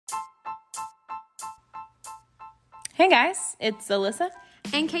Hey guys, it's Alyssa.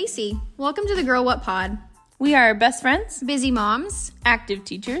 And Casey. Welcome to the Girl What Pod. We are best friends, Busy moms. active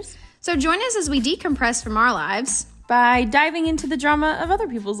teachers, So join us as we decompress from our lives. by diving into the drama of other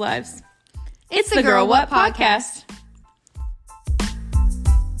people's lives. It's the Girl What Podcast.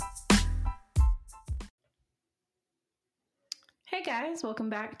 Hey guys, welcome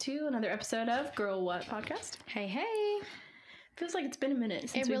back to another episode of Girl What Podcast. Hey. Feels like it's been a minute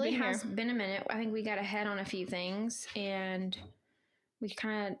since It really we've been has here. been a minute. I think we got ahead on a few things, and we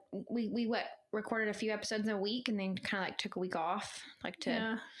kind of, we recorded a few episodes in a week and then kind of like took a week off, like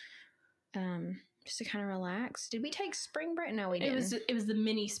to, just to kind of relax. Did we take spring break? No, we didn't. It was the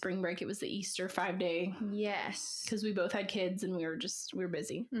mini spring break. It was the Easter 5-day Yes. because we both had kids and we were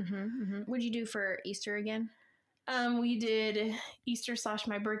busy. What'd you do for Easter again? We did Easter /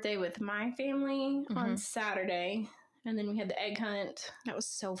 my birthday with my family on Saturday, and then we had the egg hunt. That was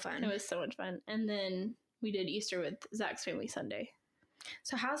so fun. It was so much fun, and then we did Easter with Zach's family Sunday.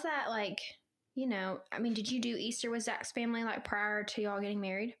 So how's that like, did you do Easter with Zach's family like prior to y'all getting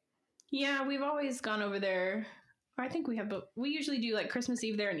married? Yeah, we've always gone over there. I think we have, but we usually do like Christmas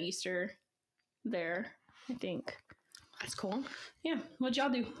Eve there and Easter there, I think. That's cool. Yeah. What'd y'all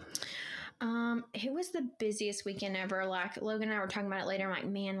do? It was the busiest weekend ever. Like Logan and I were talking about it later. I'm like,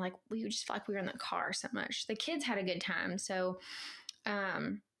 man, like we just felt like we were in the car so much. The kids had a good time. So,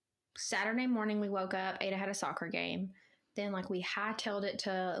 Saturday morning we woke up, Ada had a soccer game. Then like we hightailed it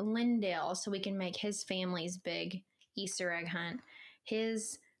to Lindale so we can make his family's big Easter egg hunt.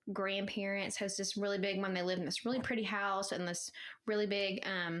 His grandparents host this really big one. They live in this really pretty house and this really big,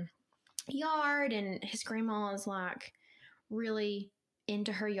 yard. And his grandma is like really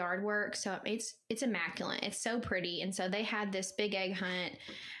into her yard work, so it's immaculate. It's so pretty. And so they had this big egg hunt.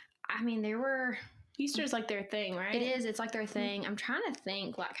 I mean, Easter's like their thing, right? it is, it's like their thing. I'm trying to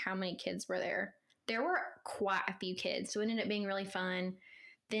think like how many kids were there. There were quite a few kids, so it ended up being really fun.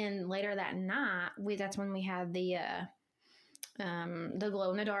 Then later that night, that's when we had the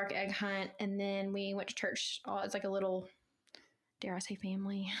glow in the dark egg hunt, and then we went to church. Oh, it's like a little, dare I say,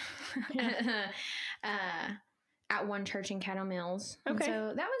 family. Yeah. At one church in Caddo Mills. Okay. And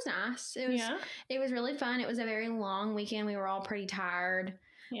so that was nice. It was really fun. It was a very long weekend. We were all pretty tired.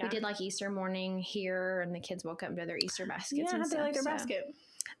 Yeah. We did like Easter morning here, and the kids woke up and did their Easter baskets. Yeah, and how'd they like their so basket?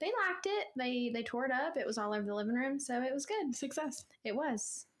 They liked it. They tore it up. It was all over the living room, so it was good. Success. It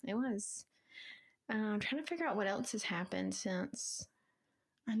was. I'm trying to figure out what else has happened since.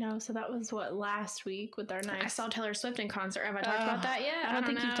 I know. So that was what, last week with our nice. I saw Taylor Swift in concert. Have I talked about that yet? I don't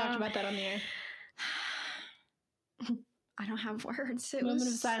think you've talked about that on the air. I don't have words. Moment of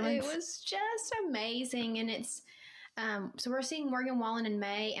silence. It was just amazing. And it's, so we're seeing Morgan Wallen in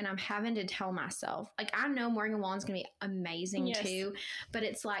May, and I'm having to tell myself, like, I know Morgan Wallen's going to be amazing too, but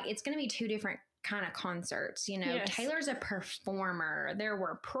it's like, it's going to be two different kind of concerts. Yes. Taylor's a performer. There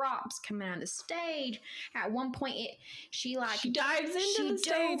were props coming on the stage. At one point, she dives into the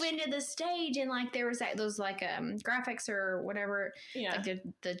stage. dove into the stage, and like there was those like graphics or whatever. Yeah. Like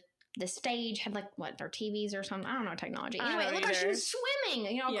the stage had like what, their TVs or something. I don't know technology. I Anyway, don't it looked like she either. was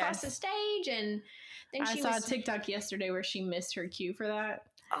swimming, across the stage, and then I saw a TikTok yesterday where she missed her cue for that.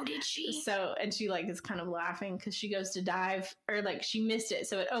 Oh, did she? So, and she like is kind of laughing because she goes to dive, or like she missed it.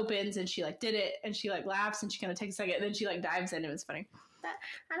 So it opens and she like did it, and she like laughs and she kind of takes a second, and then she like dives in. It was funny.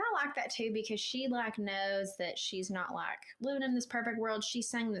 And I like that too, because she like knows that she's not like living in this perfect world. She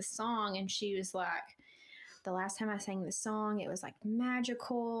sang this song and she was like, the last time I sang this song, it was like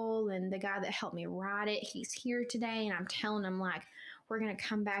magical. And the guy that helped me write it, he's here today. And I'm telling him like, we're going to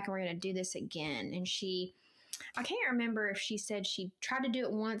come back and we're going to do this again. And I can't remember if she said she tried to do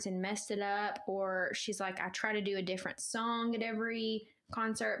it once and messed it up, or she's like, I try to do a different song at every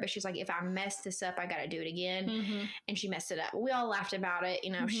concert, but she's like, if I mess this up, I got to do it again. And she messed it up. We all laughed about it.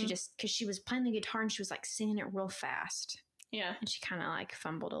 She just, because she was playing the guitar and she was like singing it real fast. Yeah. And she kind of like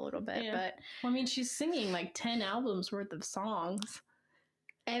fumbled a little bit, Yeah. Well, I mean, she's singing like 10 albums worth of songs.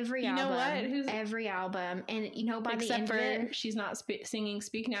 Every album. And by the end of it, she's not singing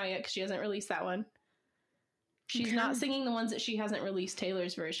Speak Now yet because she hasn't released that one. She's not singing the ones that she hasn't released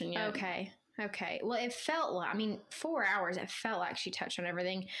Taylor's version yet. Okay. Well, it felt like, 4 hours, it felt like she touched on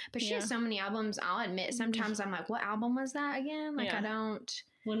everything. But she has so many albums, I'll admit, sometimes I'm like, what album was that again? Like, I don't.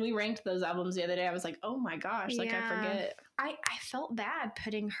 When we ranked those albums the other day, I was like, oh my gosh, like I forget. I felt bad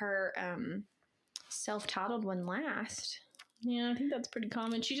putting her self-titled one last. Yeah, I think that's pretty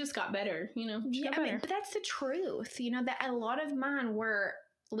common. She just got better, She got better. But that's the truth. That a lot of mine were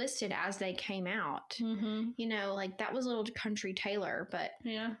listed as they came out. Like that was a little country Taylor, but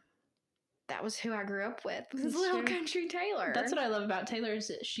yeah. that was who I grew up with. This That's little true. country Taylor. That's what I love about Taylor is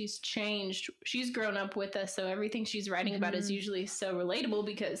that she's changed. She's grown up with us, so everything she's writing about is usually so relatable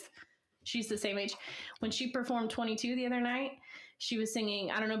because she's the same age. When she performed 22 the other night, she was singing,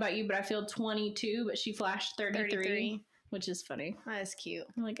 I don't know about you, but I feel 22, but she flashed 33. Which is funny. That is cute.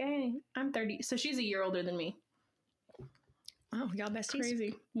 I'm like, hey, I'm 30. So she's a year older than me. Oh, y'all besties?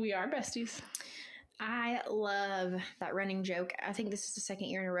 Crazy. We are besties. I love that running joke. I think this is the second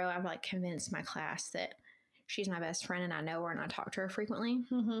year in a row I've like convinced my class that she's my best friend and I know her and I talk to her frequently.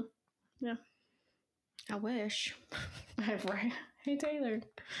 Mm-hmm. Yeah. I wish. Right. Hey, Taylor.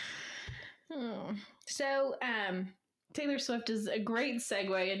 So, Taylor Swift is a great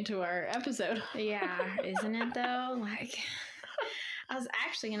segue into our episode. yeah, isn't it though? Like, I was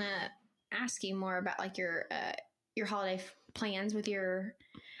actually gonna ask you more about like your holiday plans with your,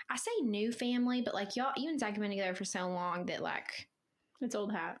 I say new family, but like you and Zach have been together for so long that like It's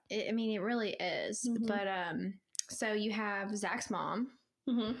old hat. I mean, it really is. Mhm. But so you have Zach's mom,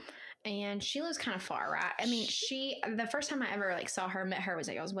 Mm-hmm. and she lives kind of far, right? I mean, the first time I ever like saw her, met her was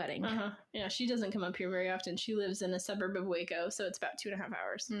at y'all's wedding. Uh-huh. Yeah, she doesn't come up here very often. She lives in a suburb of Waco, so it's about 2.5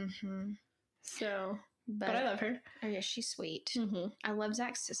 hours. Mm-hmm. So, but I love her. Oh yeah, she's sweet. Mm-hmm. I love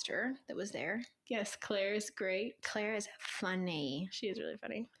Zach's sister that was there. Yes, Claire is great. Claire is funny. She is really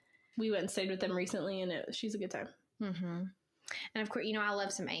funny. We went and stayed with them recently, and she's a good time. Mm-hmm. And of course, you know, I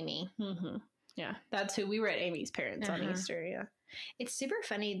love some Amy. Mm-hmm. Yeah, that's who we were at Amy's parents on Uh-huh. Easter. Yeah. It's super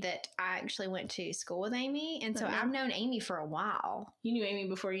funny that I actually went to school with Amy, and so Uh-huh. I've known Amy for a while. You knew Amy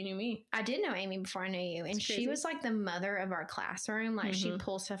before you knew me. I did know Amy before I knew you, and That's she crazy. was like the mother of our classroom. Like she'd Mhm.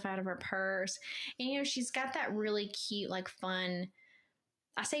 pull stuff out of her purse, and you know, she's got that really cute, like fun.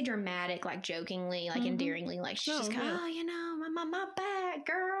 I say dramatic, like jokingly, like Mhm. endearingly, like she's just yeah. oh, you know, my bad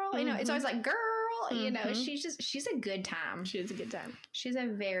girl. You know, it's Mhm. always like girl. You know, Mhm. she's a good time. She has a good time. She's a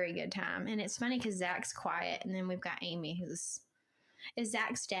very good time, and it's funny because Zach's quiet, and then we've got Amy, who's is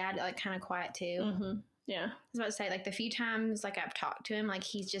Zach's dad like kind of quiet too. Mm-hmm. Yeah. I was about to say, like the few times like I've talked to him, like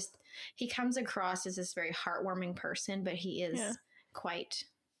he comes across as this very heartwarming person, but he is Yeah. quite,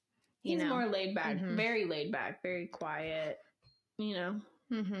 He's more laid back, Mhm. very laid back, very quiet. You know,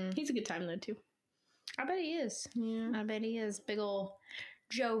 Mm-hmm. he's a good time though too. I bet he is. Yeah. I bet he is. Big ol'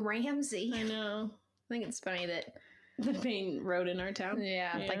 Joe Ramsey. I know. I think it's funny that The main road in our town.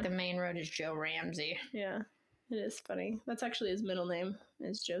 yeah, Yeah. like the main road is Joe Ramsey. Yeah. It is funny. That's actually his middle name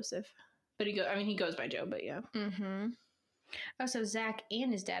is Joseph. But he goes by Joe, but yeah. Mm-hmm. Oh, so Zach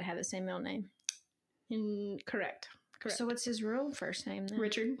and his dad have the same middle name. Correct. So what's his real first name then?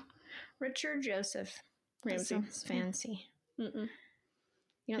 Richard Richard Joseph. That Ramsey. sounds fancy. Mm-mm.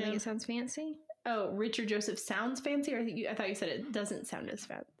 You don't think Yeah. it sounds fancy? Oh, Richard Joseph sounds fancy, or I thought you said it doesn't sound as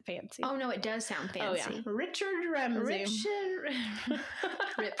fancy. Oh no, it does sound Oh, fancy. yeah. Richard Ramsey.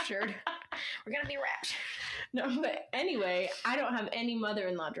 Richard. We're gonna be rich. No, but anyway, I don't have any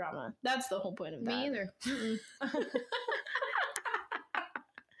mother-in-law drama. That's the whole point of that. Me either.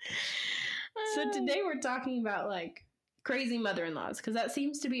 So today we're talking about like crazy mother-in-laws because that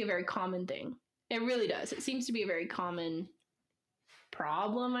seems to be a very common thing. It really does. It seems to be a very common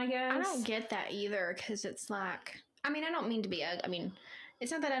problem, I guess. I don't get that either because it's like, I mean, I don't mean to be I mean,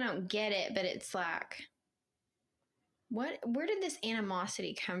 it's not that I don't get it, but it's like, where did this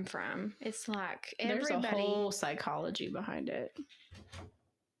animosity come from? It's like There's everybody. a whole psychology behind it.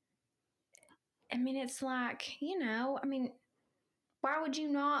 I mean, it's like, you know, I mean, why would you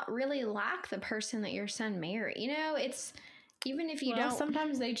not really like the person that your son married? You know, it's even if you don't.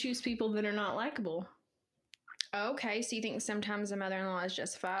 Sometimes they choose people that are not likable. Okay, so you think sometimes a mother-in-law is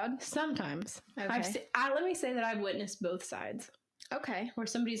justified? Sometimes. Okay. Let me say that I've witnessed both sides. Okay. Where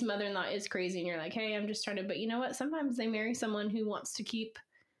somebody's mother-in-law is crazy and you're like, hey, I'm just trying to, but you know what? Sometimes they marry someone who wants to keep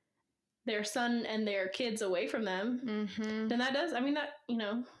their son and their kids away from them. Mm-hmm. Then that does, I mean, that, you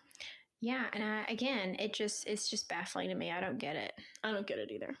know. Yeah, and it's just baffling to me. I don't get it. I don't get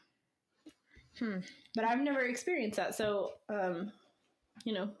it either. Hmm. But I've never experienced that. So,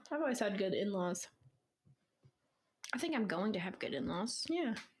 you know, I've always had good in-laws. I think I'm going to have good in-laws.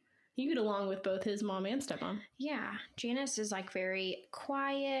 Yeah. You get along with both his mom and stepmom. Yeah. Janice is like very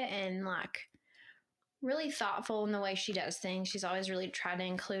quiet and like really thoughtful in the way she does things. She's always really tried to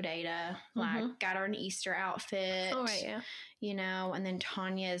include Ada. Like got her an Easter outfit. Oh, right, yeah. You know, and then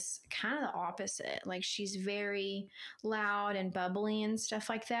Tanya's kind of the opposite. Like she's very loud and bubbly and stuff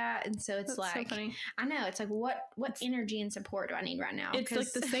like that. And so it's That's like, so funny. I know, it's like, what energy and support do I need right now? It's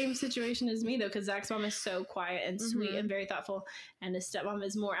like the same situation as me, though, because Zach's mom is so quiet and sweet and very thoughtful, and his stepmom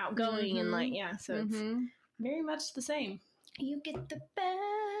is more outgoing and like, yeah, so it's very much the same. You get the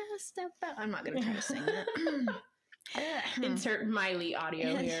best of I'm not going to try to sing that. Insert Miley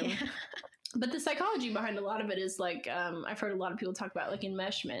audio here. Yeah. But the psychology behind a lot of it is like, I've heard a lot of people talk about like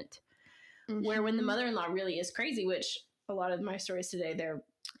enmeshment, where when the mother-in-law really is crazy, which a lot of my stories today,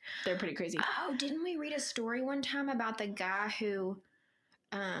 they're pretty crazy. Oh, didn't we read a story one time about the guy who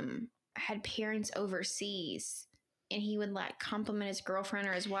had parents overseas and he would like compliment his girlfriend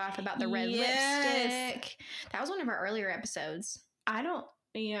or his wife about the red lipstick? That was one of our earlier episodes.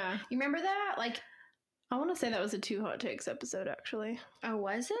 You remember that? Like, I want to say that was a 2 Hot Takes episode, actually. oh,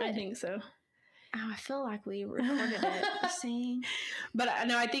 was it? I think so. Oh, I feel like we recorded it. See? But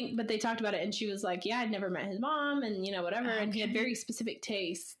but they talked about it, and she was like, yeah, I'd never met his mom, and whatever. Okay. And he had very specific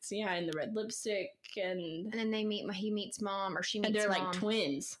tastes, in the red lipstick, and then he meets mom, or she meets mom. And they're mom, like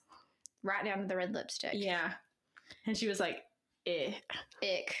twins. Right down to the red lipstick. Yeah. And she was like,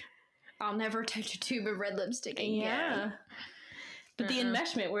 Ick. I'll never touch a tube of red lipstick again. Yeah. But the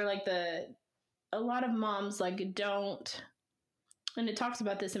enmeshment where like a lot of moms like don't, and it talks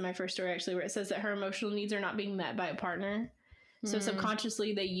about this in my first story actually, where it says that her emotional needs are not being met by a partner. So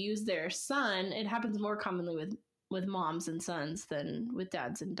subconsciously they use their son. It happens more commonly with moms and sons than with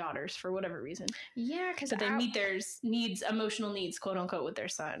dads and daughters for whatever reason. Yeah, because they meet their emotional needs, quote unquote, with their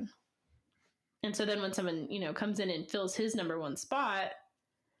son. And so then when someone, comes in and fills his number one spot,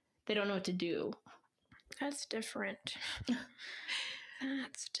 they don't know what to do. That's different.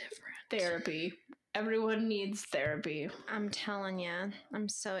 That's different. Therapy. Everyone needs therapy. I'm telling you. I'm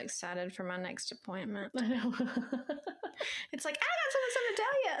so excited for my next appointment. I know. It's like, I got something to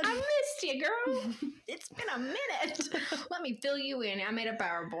tell you. I missed you, girl. It's been a minute. Let me fill you in. I made a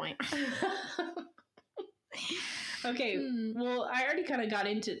PowerPoint. Okay. Well, I already kind of got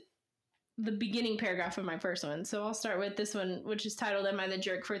into the beginning paragraph of my first one. So I'll start with this one, which is titled, Am I the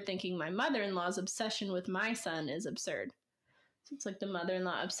Jerk for Thinking My Mother-in-Law's Obsession with My Son is Absurd? So it's like the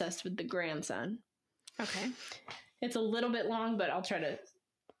mother-in-law obsessed with the grandson. Okay. It's a little bit long, but I'll try to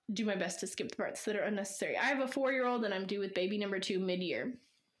do my best to skip the parts that are unnecessary. I have a 4-year-old and I'm due with baby number 2 mid-year.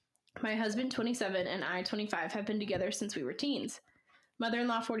 My husband, 27, and I, 25, have been together since we were teens.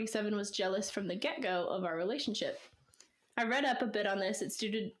 Mother-in-law, 47, was jealous from the get-go of our relationship. I read up a bit on this. It's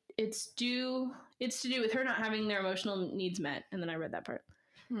to do with her not having their emotional needs met. And then I read that part.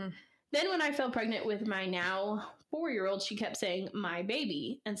 Then when I fell pregnant with my now 4-year-old, she kept saying, my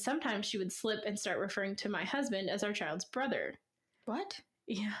baby. And sometimes she would slip and start referring to my husband as our child's brother. What?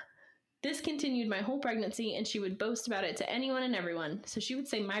 Yeah. This continued my whole pregnancy, and she would boast about it to anyone and everyone. So she would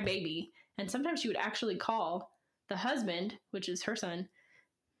say my baby. And sometimes she would actually call the husband, which is her son,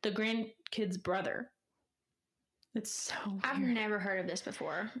 the grandkid's brother. It's so weird. I've never heard of this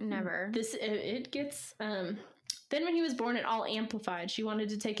before. Never. It gets, then when he was born, it all amplified. She wanted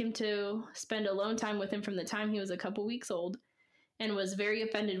to take him to spend alone time with him from the time he was a couple weeks old and was very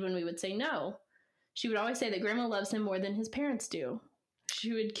offended when we would say no. She would always say that grandma loves him more than his parents do.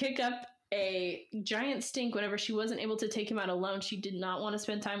 She would kick up a giant stink whenever she wasn't able to take him out alone. She did not want to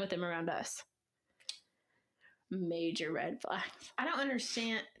spend time with him around us. Major red flags. I don't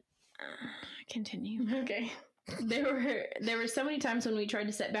understand. Continue. Okay. There were so many times when we tried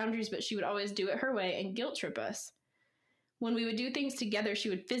to set boundaries, but she would always do it her way and guilt trip us. When we would do things together, she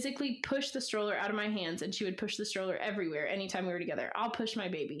would physically push the stroller out of my hands, and she would push the stroller everywhere anytime we were together. I'll push my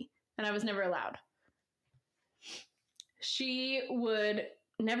baby, and I was never allowed. She would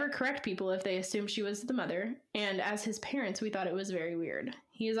never correct people if they assumed she was the mother, and as his parents, we thought it was very weird.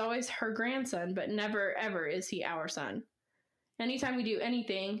 He is always her grandson, but never, ever is he our son. Anytime we do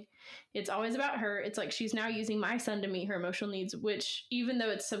anything, it's always about her. It's like she's now using my son to meet her emotional needs, which, even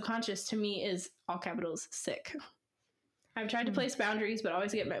though it's subconscious to me, is, all capitals, sick. I've tried to place boundaries, but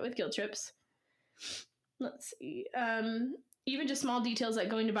always get met with guilt trips. Let's see. Even just small details like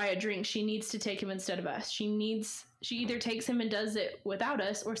going to buy a drink, she needs to take him instead of us. She either takes him and does it without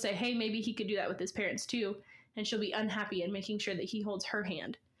us, or say, hey, maybe he could do that with his parents too, and she'll be unhappy in making sure that he holds her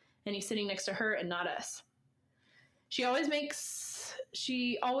hand, and he's sitting next to her and not us. She always makes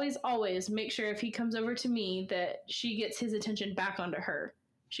sure if he comes over to me that she gets his attention back onto her.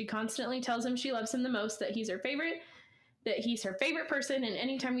 She constantly tells him she loves him the most, that he's her favorite person, and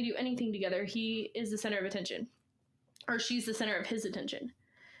anytime we do anything together, he is the center of attention. Or she's the center of his attention.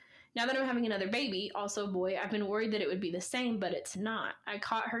 Now that I'm having another baby, also a boy, I've been worried that it would be the same, but it's not. I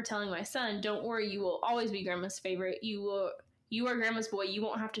caught her telling my son, don't worry, you will always be grandma's favorite. You are grandma's boy. You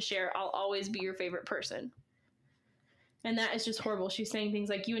won't have to share. I'll always be your favorite person. And that is just horrible. She's saying things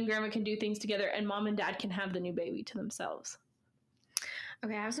like, you and grandma can do things together, and mom and dad can have the new baby to themselves.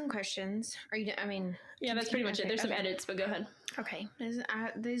 Okay, I have some questions. Yeah, that's pretty much it. There's some edits, but go ahead. Okay,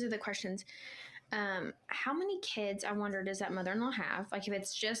 these are the questions. How many kids, I wonder, does that mother-in-law have? Like, if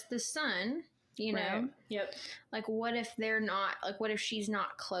it's just the son, you know? Right. Yep. Like, what if what if she's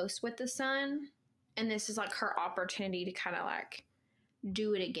not close with the son, and this is like her opportunity to kind of like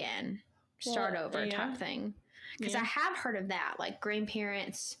do it again, start over type thing? Because I have heard of that, like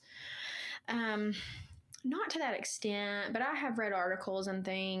grandparents, not to that extent, but I have read articles and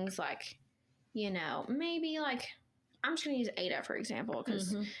things like, maybe like, I'm just going to use Ada, for example,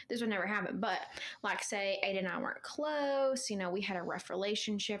 because this would never happen. But like, say Ada and I weren't close, we had a rough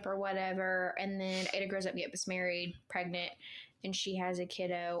relationship or whatever. And then Ada grows up, gets married, pregnant, and she has a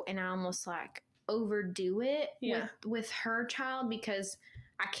kiddo. And I almost like overdo it with her child because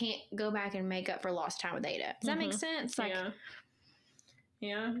I can't go back and make up for lost time with Ada. Does that make sense? Like,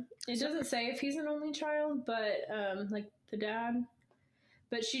 yeah. It doesn't say if he's an only child, but like the dad.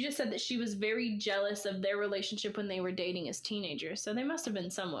 But she just said that she was very jealous of their relationship when they were dating as teenagers. So they must have been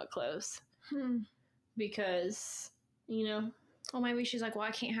somewhat close. Because, Well, maybe she's like, well,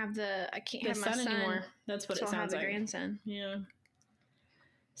 I can't have my son anymore. That's what it sounds I'll have like. the grandson. Yeah.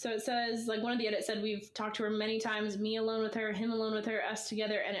 So it says, like one of the edits said, we've talked to her many times, me alone with her, him alone with her, us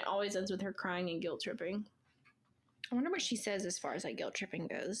together, and it always ends with her crying and guilt tripping. I wonder what she says as far as like guilt tripping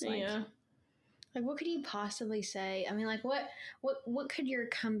goes. Like, Like, what could you possibly say? I mean, like, what could your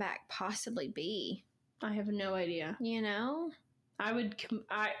comeback possibly be? I have no idea. To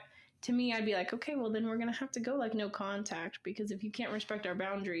me, I'd be like, okay, well, then we're going to have to go, like, no contact, because if you can't respect our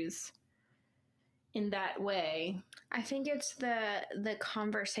boundaries in that way. I think it's the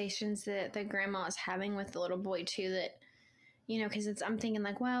conversations that the grandma is having with the little boy, too, that, because I'm thinking,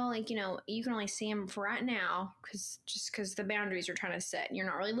 like, well, like, you can only see him for right now, because the boundaries you're trying to set, you're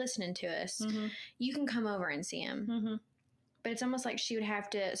not really listening to us. You can come over and see him. But it's almost like someone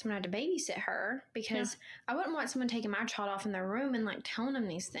had to babysit her, because I wouldn't want someone taking my child off in their room and like telling them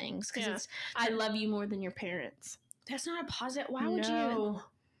these things. Because I love you more than your parents. That's not a positive. Why would you?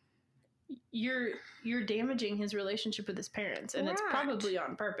 You're damaging his relationship with his parents, and it's probably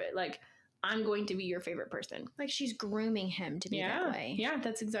on purpose. Like, I'm going to be your favorite person. Like, she's grooming him to be that way. Yeah,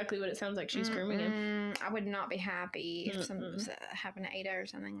 that's exactly what it sounds like. She's grooming him. I would not be happy if something happened to Ada or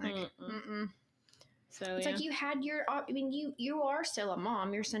something. Like, So it's like you had you are still a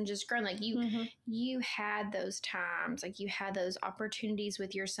mom. Your son just grown. Like, you had those times. Like, you had those opportunities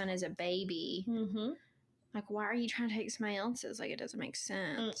with your son as a baby. Like, why are you trying to take somebody else's? Like, it doesn't make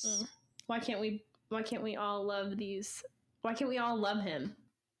sense. Why can't we all love these? Why can't we all love him?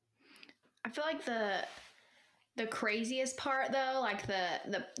 I feel like the craziest part, though, like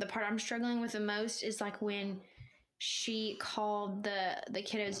the part I'm struggling with the most is like when she called the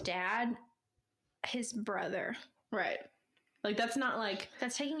kiddo's dad his brother. Right. Like, that's not like...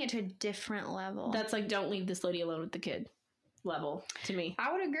 That's taking it to a different level. That's like, don't leave this lady alone with the kid level to me.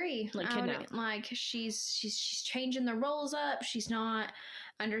 I would agree. Like, kidnap. Like, she's changing the roles up. She's not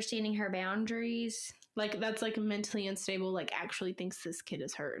understanding her boundaries. Like, that's like mentally unstable, like, actually thinks this kid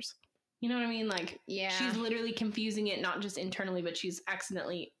is hers. You know what I mean? Like, she's literally confusing it, not just internally, but she's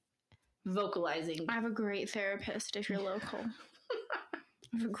accidentally vocalizing. I have a great therapist if you're local.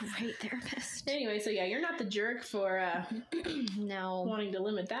 I have a great therapist. Anyway, so yeah, you're not the jerk for no wanting to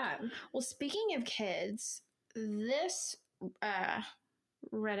limit that. Well, speaking of kids, this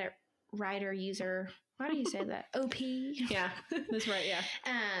Reddit writer user, how do you say that? OP? Yeah, that's right, yeah.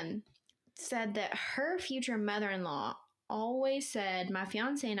 Said that her future mother-in-law always said, my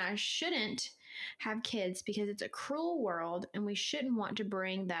fiance and I shouldn't have kids because it's a cruel world and we shouldn't want to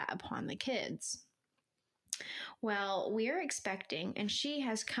bring that upon the kids. Well, we're expecting, and she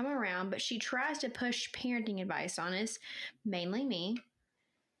has come around, but she tries to push parenting advice on us, mainly me.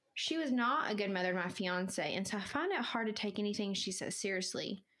 She was not a good mother to my fiance, and so I find it hard to take anything she says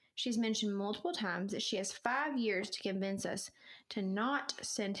seriously. She's mentioned multiple times that she has 5 years to convince us to not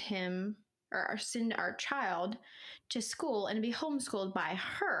send him or send our child to school and be homeschooled by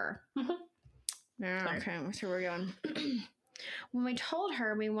her. Okay, so we're going. When we told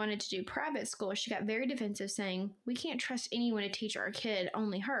her we wanted to do private school, she got very defensive, saying, we can't trust anyone to teach our kid,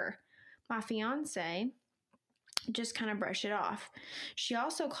 only her. My fiance just kind of brushed it off. She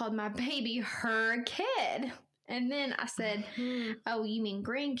also called my baby her kid. And then I said, oh, you mean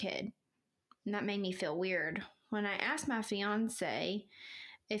grandkid? And that made me feel weird. When I asked my fiance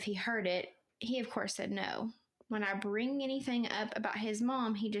if he heard it, he of course said no. When I bring anything up about his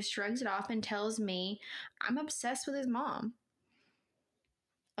mom, he just shrugs it off and tells me I'm obsessed with his mom.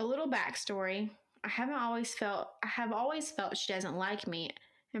 A little backstory. I have always felt she doesn't like me.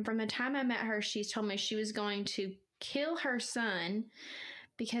 And from the time I met her, she's told me she was going to kill her son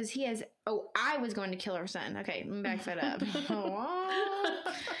because I was going to kill her son. Okay, let me back that up.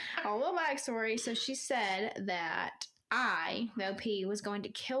 A little backstory. So she said that I, the OP, was going to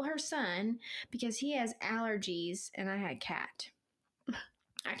kill her son because he has allergies and I had a cat.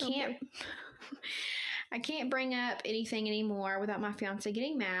 I can't I can't bring up anything anymore without my fiance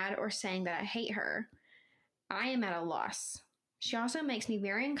getting mad or saying that I hate her. I am at a loss. She also makes me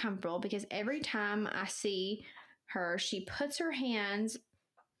very uncomfortable because every time I see her, she puts her hands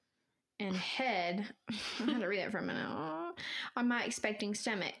and head, I had to read that for a minute, on my expecting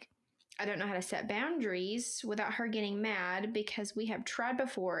stomach. I don't know how to set boundaries without her getting mad because we have tried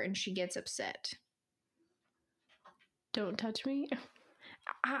before and she gets upset. Don't touch me.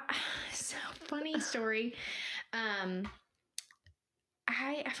 So funny story. I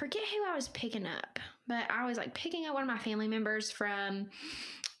forget who I was picking up, but I was like picking up one of my family members from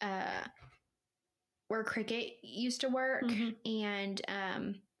where Cricket used to work, and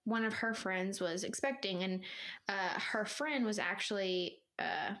one of her friends was expecting, and her friend was actually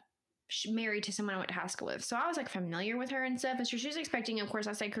married to someone I went to high school with. So I was like familiar with her and stuff. And so she was expecting, of course,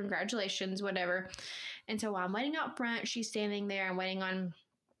 I said, congratulations, whatever. And so while I'm waiting out front, she's standing there and waiting on,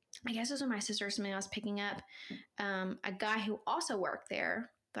 I guess it was with my sister or something I was picking up. A guy who also worked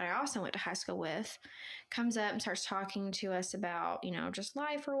there that I also went to high school with comes up and starts talking to us about, you know, just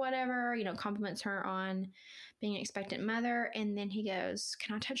life or whatever, you know, compliments her on being an expectant mother. And then he goes,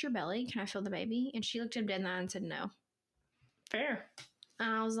 can I touch your belly? Can I feel the baby? And she looked him dead in the eye and said, no. Fair. And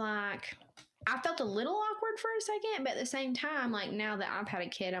I was like, I felt a little awkward for a second, but at the same time, like now that I've had a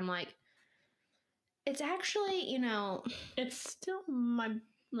kid, I'm like, it's actually, you know, it's still my,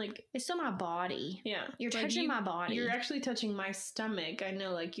 like, it's still my body. Yeah. You're like touching my body. You're actually touching my stomach. I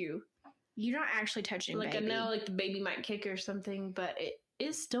know, like, you're not actually touching like, baby. I know, like, the baby might kick or something, but it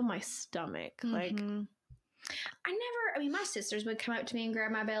is still my stomach. Like, I mean, my sisters would come up to me and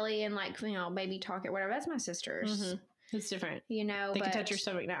grab my belly and, like, you know, baby talk or whatever. That's my sisters. It's different. You know, they can touch your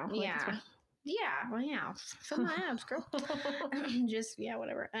stomach now. Like, Yeah. Yeah. Well, yeah. Fill my abs, girl. Just, yeah,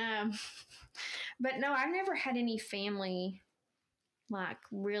 whatever. But no, I've never had any family, like,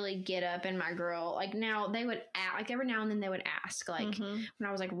 really get up in my girl. Like, now they would, like, every now and then they would ask, like, when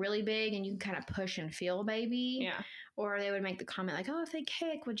I was, like, really big and you can kind of push and feel baby. Yeah. Or they would make the comment, like, oh, if they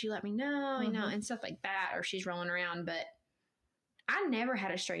kick, would you let me know? You know, and stuff like that. Or she's rolling around. But I never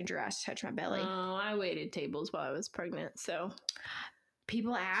had a stranger ask to touch my belly. Oh, I waited tables while I was pregnant, so.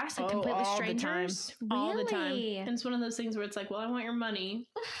 People ask, like, completely strangers? All the time. And it's one of those things where it's like, well, I want your money.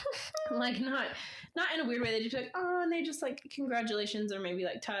 Like, not in a weird way. They just like, oh, and they just like, congratulations, or maybe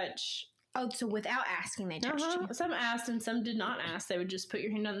like touch. Oh, so without asking, they touched you. Some asked and some did not ask. They would just put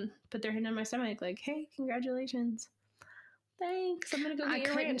their hand on my stomach, like, hey, congratulations. Thanks. I'm gonna go get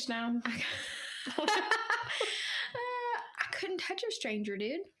your ranch now. I couldn't touch a stranger,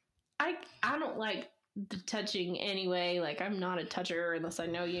 dude. I don't like the touching anyway. Like, I'm not a toucher unless I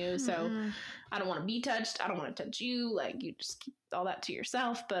know you, so I don't want to be touched. I don't want to touch you. Like, you just keep all that to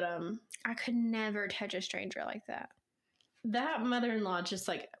yourself. But I could never touch a stranger like that. That mother-in-law just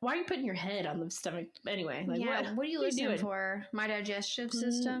like, why are you putting your head on the stomach anyway? Like, what are you listening for? My digestive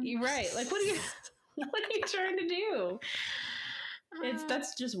system? You're right. Like, what are you trying to do?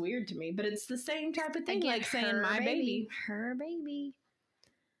 That's just weird to me, but it's the same type of thing. Again, like saying my baby. Her baby.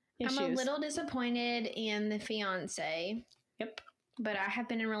 Issues. I'm a little disappointed in the fiance. Yep. But I have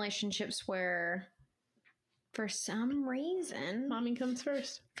been in relationships where, for some reason, mommy comes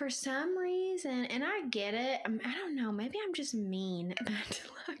first. For some reason, and I get it. I don't know. Maybe I'm just mean. But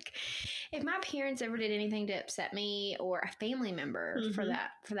look, if my parents ever did anything to upset me, or a family member for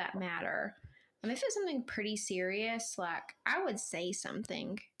that matter, if it was something pretty serious, like, I would say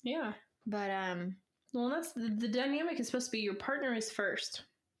something. Yeah. But well, that's the dynamic is supposed to be your partner is first.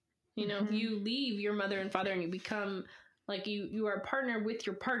 You know, if you leave your mother and father and you become like you are a partner with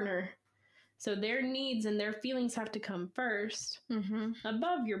your partner. So their needs and their feelings have to come first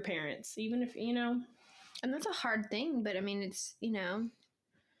above your parents, even if, you know. And that's a hard thing, but I mean, it's, you know,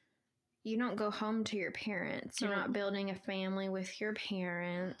 you don't go home to your parents. You're not building a family with your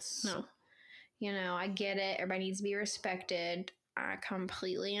parents. No. You know, I get it. Everybody needs to be respected. I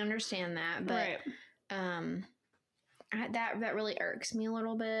completely understand that. But that really irks me a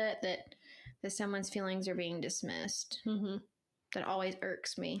little bit, that someone's feelings are being dismissed. That always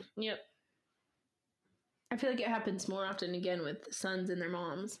irks me. Yep. I feel like it happens more often again with sons and their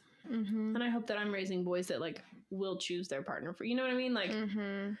moms. And I hope that I'm raising boys that, like, will choose their partner for, you know what I mean? Like,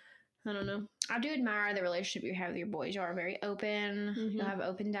 I don't know. I do admire the relationship you have with your boys. You are very open. You have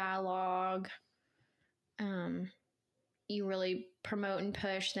open dialogue. You really promote and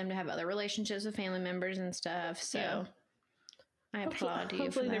push them to have other relationships with family members and stuff. So I applaud you for that.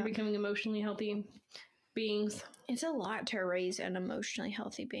 Hopefully they're becoming emotionally healthy beings. It's a lot to raise an emotionally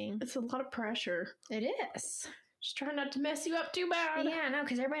healthy being. It's a lot of pressure. It is. Just trying not to mess you up too bad. Yeah, no,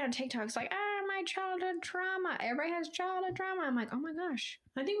 because everybody on TikTok's like, my childhood trauma. Everybody has childhood trauma. I'm like, oh my gosh.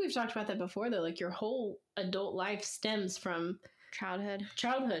 I think we've talked about that before, though. Like, your whole adult life stems from Childhood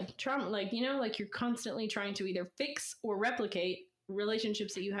trauma. Like, you know, like you're constantly trying to either fix or replicate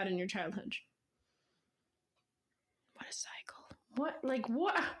relationships that you had in your childhood. What a cycle. What?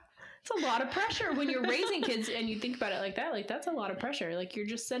 It's a lot of pressure when you're raising kids and you think about it like that. Like, that's a lot of pressure. Like, you're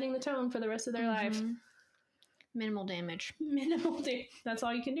just setting the tone for the rest of their life. Minimal damage. That's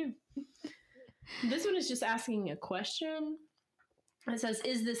all you can do. This one is just asking a question. It says,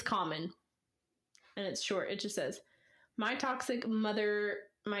 is this common? And it's short. It just says, my toxic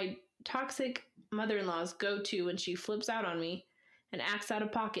mother-in-law's go-to when she flips out on me and acts out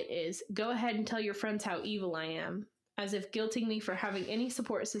of pocket is, go ahead and tell your friends how evil I am, as if guilting me for having any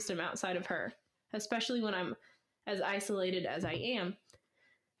support system outside of her, especially when I'm as isolated as I am.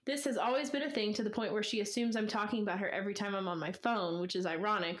 This has always been a thing, to the point where she assumes I'm talking about her every time I'm on my phone, which is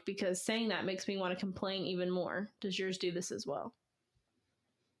ironic because saying that makes me want to complain even more. Does yours do this as well?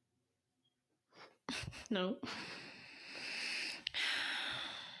 No.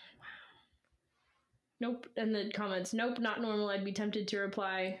 Nope. And the comments, nope, not normal. I'd be tempted to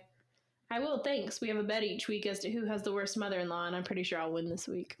reply, I will, thanks. We have a bet each week as to who has the worst mother-in-law, and I'm pretty sure I'll win this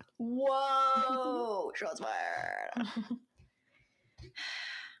week. Whoa! Shots fired.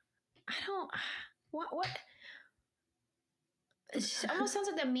 What? It almost sounds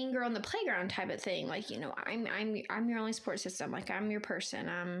like the mean girl on the playground type of thing. Like, you know, I'm your only support system. Like, I'm your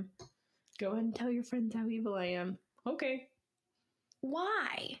person. Go ahead and tell your friends how evil I am. Okay.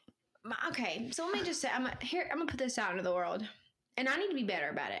 Why? Okay, so let me just say, I'm gonna put this out into the world, and I need to be better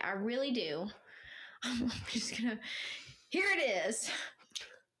about it. I really do. I'm just gonna. Here it is.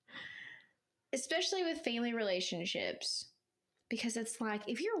 Especially with family relationships, because it's like,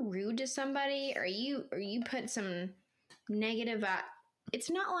 if you're rude to somebody or you put some negative out, it's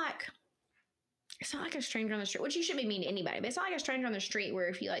not like a stranger on the street, which you shouldn't be mean to anybody, but it's not like a stranger on the street where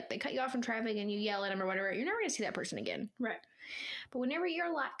if you they cut you off in traffic and you yell at them or whatever, you're never going to see that person again. Right. But whenever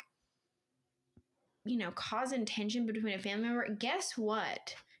you're causing tension between a family member, guess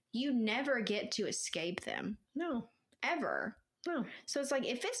what? You never get to escape them. No. Ever. No. So it's like,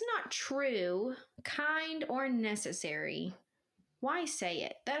 if it's not true, kind, or necessary, why say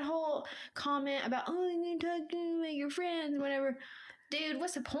it? That whole comment about, you need to talk to your friends, whatever. Dude,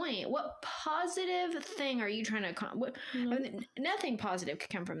 what's the point? What positive thing are you trying to... nothing positive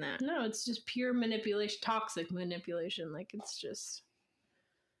could come from that. No, it's just pure manipulation, toxic manipulation. Like, it's just...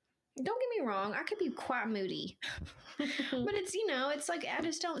 Don't get me wrong, I could be quite moody. But it's, it's like, I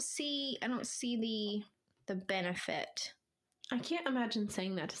don't see the benefit. I can't imagine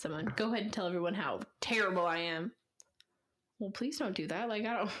saying that to someone. Go ahead and tell everyone how terrible I am. Well, please don't do that. Like,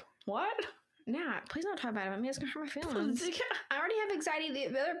 what? Nah, please don't talk about it. I mean, it's going to hurt my feelings. I already have anxiety.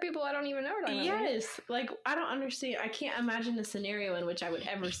 The other people I don't even know are talking about. Yes. Like, I don't understand. I can't imagine a scenario in which I would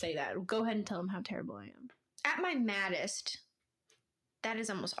ever say that. Go ahead and tell them how terrible I am. At my maddest, that is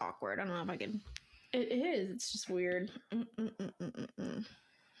almost awkward. I don't know if I could. It is. It's just weird.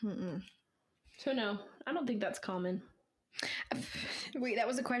 So, no, I don't think that's common. Wait, that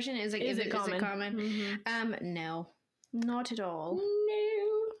was a question? Is it common? Mm-hmm. No. Not at all.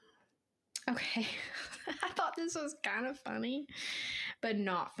 No. Okay. I thought this was kind of funny, but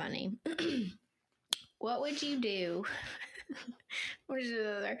not funny. What would you do?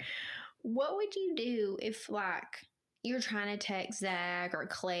 What would you do if, you're trying to text Zach or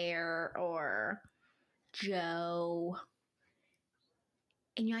Claire or Joe,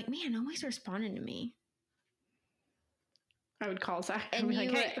 and you're like, man, nobody's responding to me? I would call Zach and be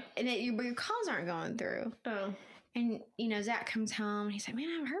like, hey. But your calls aren't going through. Oh. And, Zach comes home and he's like, man,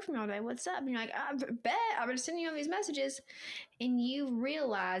 I haven't heard from you all day. What's up? And you're like, I bet I've been sending you all these messages. And you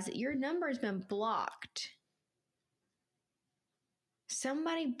realize that your number has been blocked.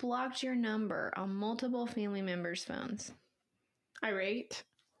 Somebody blocked your number on multiple family members' phones. Irate.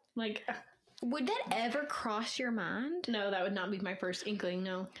 Would that ever cross your mind? No, that would not be my first inkling,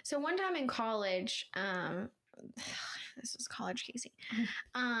 no. So one time in college, this was college, Casey.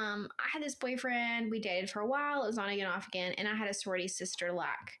 I had this boyfriend. We dated for a while. It was on again, off again. And I had a sorority sister,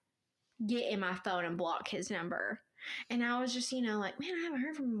 get in my phone and block his number. And I was just, man, I haven't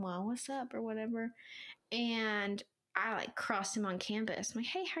heard from him in a while. What's up or whatever. And I, crossed him on campus. I'm like,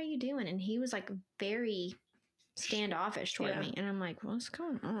 hey, how you doing? And he was, very standoffish toward me. And I'm like, what's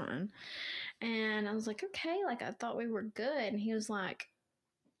going on? And I was like, okay, I thought we were good. And he was like,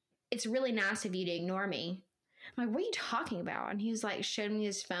 it's really nice of you to ignore me. I'm like, what are you talking about? And he was showed me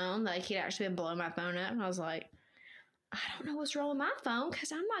his phone, he'd actually been blowing my phone up. And I was like, I don't know what's wrong with my phone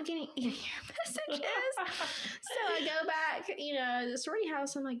because I'm not getting any of your messages. So I go back, to the sorority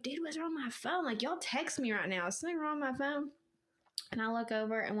house. I'm like, dude, what's wrong with my phone? Like, y'all text me right now. Is something wrong with my phone? And I look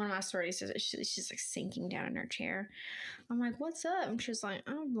over, and one of my sorority sisters, she's like sinking down in her chair. I'm like, what's up? And she's like,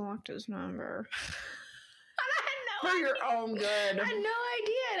 I blocked his number. For your own good. I had no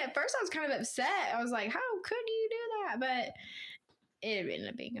idea. And at first I was kind of upset. I was like, how could you do that? But it ended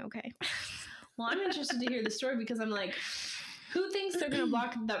up being okay. Well, I'm interested to hear the story because I'm like, who thinks they're going to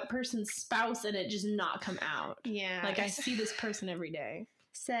block that person's spouse and it just not come out? Yeah. Like, I see this person every day.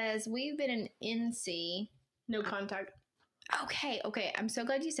 Says, we've been in NC. No contact. Okay. I'm so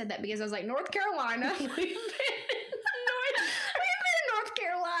glad you said that because I was like, North Carolina. We've been in North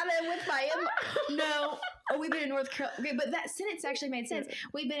Carolina with my No. Oh, we've been in North Carolina. Okay, but that sentence actually made sense.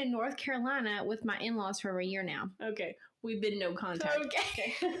 We've been in North Carolina with my in-laws for over a year now. Okay. We've been no contact.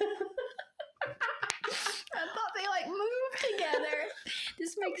 Okay. I thought they like moved together.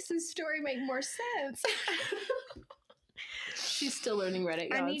 This makes the story make more sense. She's still learning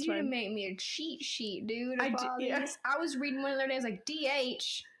Reddit. I need you to make me a cheat sheet, dude. Yes. I was reading one the other day. I was like,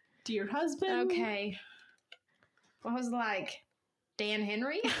 DH. Dear husband. Okay. I was like, Dan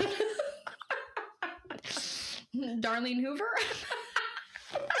Henry? Darlene Hoover?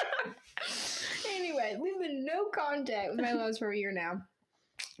 Anyway, we've been in no contact with my in-laws for a year now.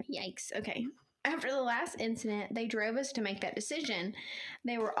 Yikes. Okay. After the last incident, they drove us to make that decision.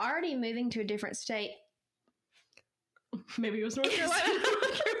 They were already moving to a different state. Maybe it was North Carolina.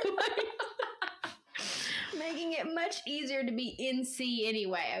 Making it much easier to be in C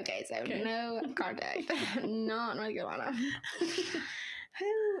anyway. Okay, so no contact. Not North Carolina.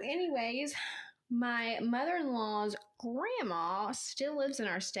 Anyways, my mother-in-law's grandma still lives in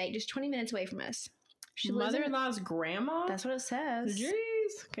our state, just 20 minutes away from us. Mother-in-law's grandma? That's what it says.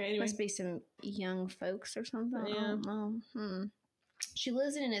 Jeez. Okay, anyway. Must be some young folks or something. Yeah. I don't know. She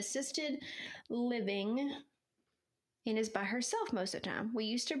lives in an assisted living and is by herself most of the time. We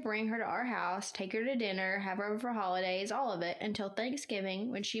used to bring her to our house, take her to dinner, have her over for holidays, all of it, until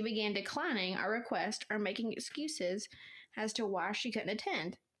Thanksgiving when she began declining our request or making excuses as to why she couldn't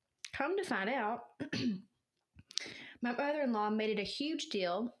attend. Come to find out, my mother-in-law made it a huge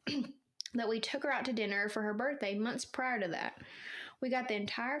deal that we took her out to dinner for her birthday months prior to that. We got the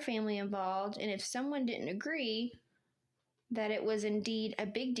entire family involved, and if someone didn't agree that it was indeed a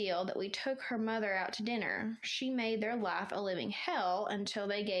big deal that we took her mother out to dinner, she made their life a living hell until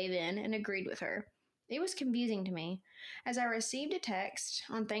they gave in and agreed with her. It was confusing to me, as I received a text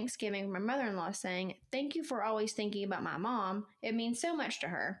on Thanksgiving from my mother-in-law saying, "Thank you for always thinking about my mom. It means so much to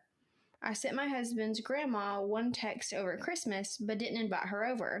her." I sent my husband's grandma one text over Christmas, but didn't invite her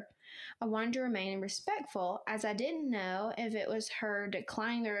over. I wanted to remain respectful, as I didn't know if it was her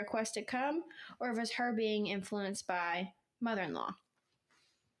declining the request to come, or if it was her being influenced by mother-in-law.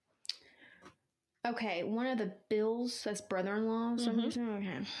 Okay, one of the Bills, that's brother-in-law, sent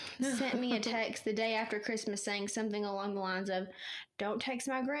me a text the day after Christmas saying something along the lines of, "Don't text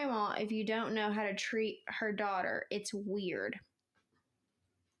my grandma if you don't know how to treat her daughter. It's weird."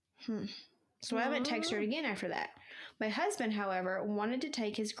 So I haven't texted her again after that. My husband, however, wanted to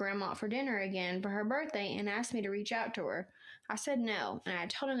take his grandma for dinner again for her birthday and asked me to reach out to her. I said no, and I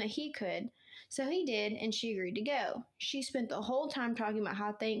told him that he could. So he did, and she agreed to go. She spent the whole time talking about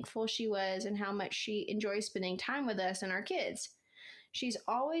how thankful she was and how much she enjoys spending time with us and our kids. She's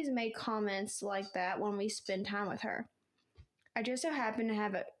always made comments like that when we spend time with her. I just so happened to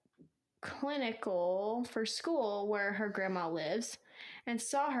have a clinical for school where her grandma lives and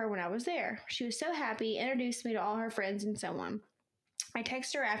saw her when I was there. She was so happy, introduced me to all her friends and so on. I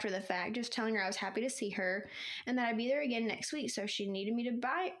texted her after the fact, just telling her I was happy to see her and that I'd be there again next week, so if she needed me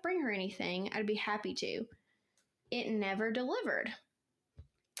to bring her anything, I'd be happy to. It never delivered.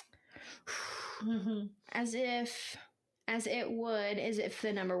 As if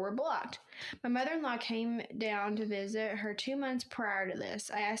the number were blocked. My mother-in-law came down to visit her 2 months prior to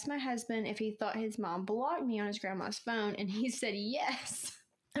this. I asked my husband if he thought his mom blocked me on his grandma's phone, and he said yes.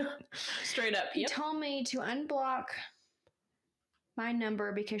 Straight up. He told me to unblock my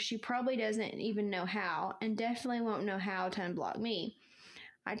number because she probably doesn't even know how, and definitely won't know how to unblock me.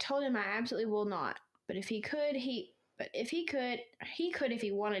 I told him I absolutely will not, but if he could if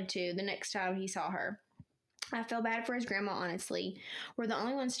he wanted to the next time he saw her. I feel bad for his grandma, honestly. We're the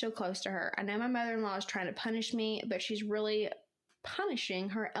only ones still close to her. I know my mother-in-law is trying to punish me, but she's really punishing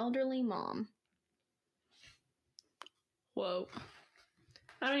her elderly mom. Whoa.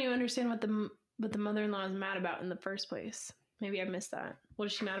 I don't even understand what the mother-in-law is mad about in the first place. Maybe I missed that. What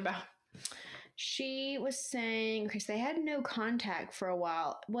is she mad about? She was saying, because they had no contact for a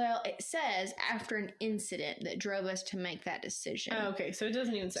while. Well, it says after an incident that drove us to make that decision. Oh, okay, so it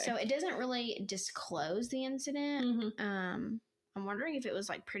doesn't even say. So it doesn't really disclose the incident. Mm-hmm. I'm wondering if it was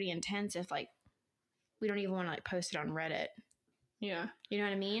like pretty intense, if like we don't even want to like post it on Reddit. Yeah. You know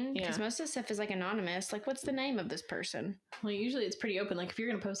what I mean? Because Yeah. most of the stuff is like anonymous. Like, what's the name of this person? Well, usually it's pretty open. Like, if you're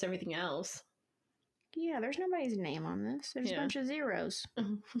going to post everything else. Yeah, there's nobody's name on this. There's a bunch of zeros.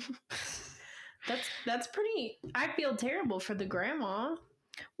 That's pretty. I feel terrible for the grandma.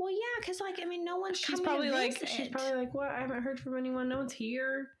 Well, yeah, because like I mean, no one's She's coming probably to visit. what? I haven't heard from anyone. No one's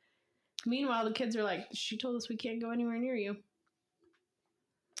here. Meanwhile, the kids are like, she told us we can't go anywhere near you.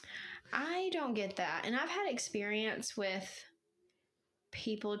 I don't get that, and I've had experience with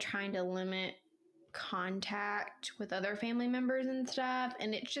people trying to limit contact with other family members and stuff,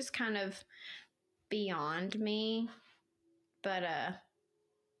 and it's just kind of beyond me. But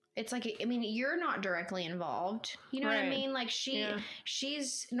it's like, I mean, you're not directly involved. You know what I Right. mean? Like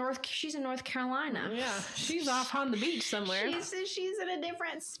she's in North Carolina. Yeah, she's off on the beach somewhere. She's in a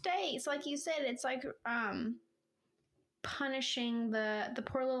different state. So like you said, it's like punishing the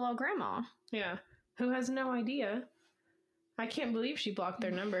poor little old grandma. Yeah, who has no idea. I can't believe she blocked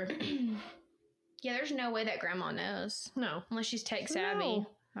their number. Yeah, there's no way that grandma knows. No. Unless she's tech savvy. No.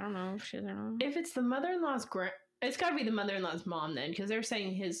 I don't know. She doesn't know. If it's the mother-in-law's it's got to be the mother-in-law's mom then, because they're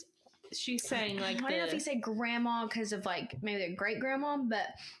saying she's saying like I don't know if he said grandma because of like maybe their great grandma, but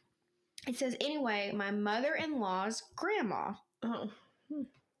it says anyway, my mother-in-law's grandma. Oh.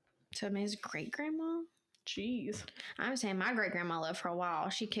 So it means great grandma? Jeez. I'm saying my great grandma lived for a while.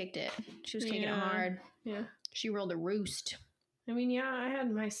 She kicked it. She was kicking it hard. Yeah. She ruled the roost. I mean, yeah, I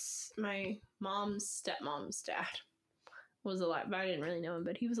had my mom's stepmom's dad was alive, but I didn't really know him,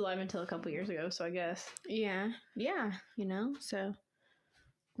 but he was alive until a couple years ago, so I guess. Yeah. Yeah. You know, so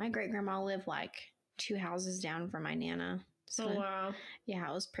my great grandma lived like 2 houses down from my Nana. So, Oh, wow. Yeah,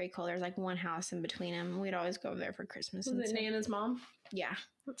 it was pretty cool. There's like one house in between them. We'd always go over there for Christmas. Was and it stuff. Nana's mom? Yeah.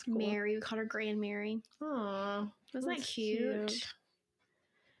 That's cool. Mary. We called her Grand Mary. Aww. Wasn't that cute?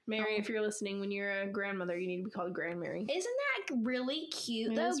 Mary, Oh. if you're listening, when you're a grandmother, you need to be called Grand Mary. Isn't that really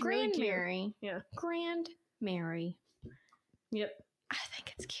cute, It though? is really Grand cute. Mary. Yeah. Grand Mary. Yep. I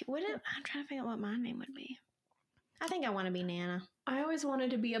think it's cute. I'm trying to figure out what my name would be. I think I want to be Nana. I always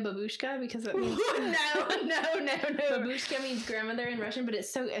wanted to be a babushka because that means no. babushka means grandmother in Russian, but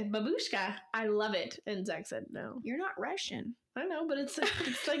it's so babushka. I love it. And Zach said no. You're not Russian. I know, but it's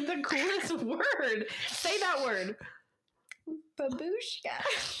like the coolest word. Say that word. Babushka.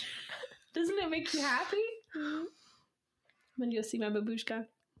 Doesn't it make you happy? I'm gonna go see my babushka.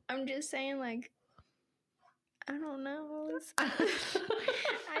 I'm just saying, like, I don't know. I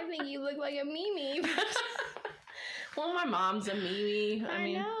think you look like a Mimi. Well, my mom's a Mimi. I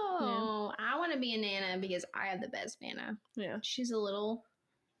mean, know. I want to be a Nana because I have the best Nana. Yeah. She's a little.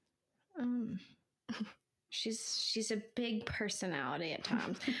 She's a big personality at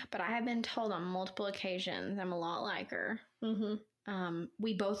times, but I have been told on multiple occasions I'm a lot like her. Mm-hmm.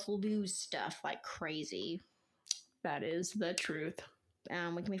 We both lose stuff like crazy. That is the truth.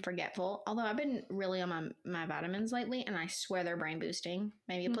 We can be forgetful. Although I've been really on my vitamins lately, and I swear they're brain boosting.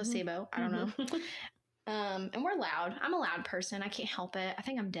 Maybe a placebo. I don't know. And we're loud. I'm a loud person. I can't help it. I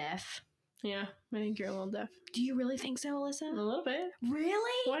think I'm deaf. Yeah, I think you're a little deaf. Do you really think so, Alyssa? A little bit.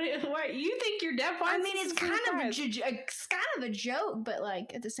 Really? What? You think you're deaf? I mean, it's kind of a joke, but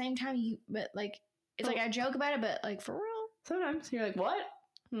like at the same time, it's like I joke about it, but like for real. Sometimes you're like, what?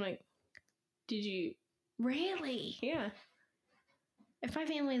 I'm like, did you? Really? Yeah. If my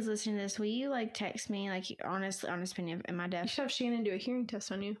family is listening to this, will you like text me like honest opinion? Am I You deaf? should have Shannon do a hearing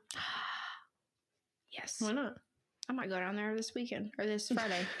test on you. Yes. Why not? I might go down there this weekend or this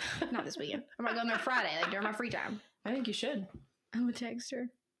Friday. Not this weekend. I might go down there Friday, like during my free time. I think you should. I'm gonna text her.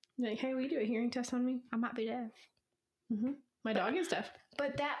 Like, hey, will you do a hearing test on me? I might be deaf. Mm-hmm. My dog is deaf.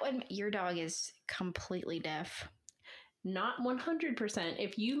 But your dog is completely deaf. Not 100%.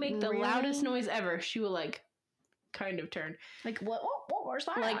 If you make the Really? loudest noise ever, she will like kind of turn. Like what was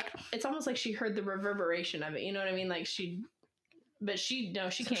that? Like it's almost like she heard the reverberation of it. You know what I mean? Like she can't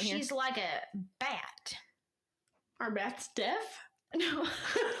hear. She's like a bat. Are bats deaf? No.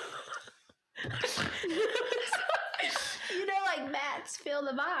 You know, like bats feel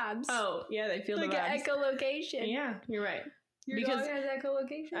the vibes. Oh yeah, they feel like the an vibes. echolocation. Yeah, you're right. Your Because- dog has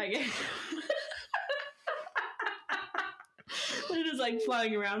echolocation. I guess. It is like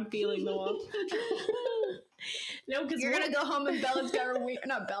flying around feeling the wall. No, because You're gonna go home and Bella's got her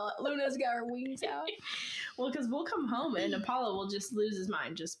Luna's got her wings out. Well, because we'll come home and Apollo will just lose his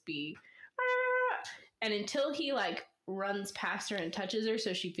mind, just be, and until he like runs past her and touches her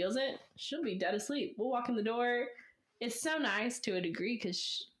so she feels it, she'll be dead asleep. We'll walk in the door. It's so nice to a degree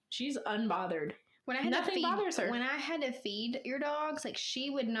because she's unbothered. Nothing bothers her. When I had to feed your dogs, like she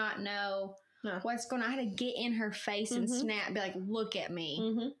would not know what's going on. I had to get in her face and snap, be like, "Look at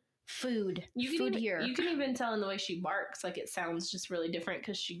me, food, food here." You can even tell in the way she barks, like it sounds just really different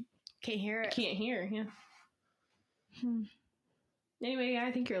because she can't hear it. Can't hear, yeah. Anyway,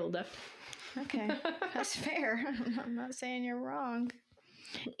 I think you're a little deaf. Okay, that's fair. I'm not saying you're wrong.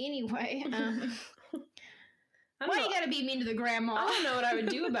 Anyway, why you gotta be mean to the grandma? I don't know what I would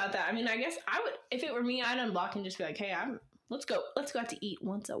do about that. I mean, I guess I would, if it were me, I'd unblock and just be like, "Hey, let's go out to eat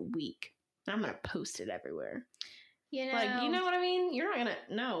once a week. I'm gonna post it everywhere." You know what I mean?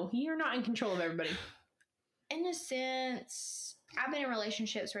 You're not in control of everybody. In a sense, I've been in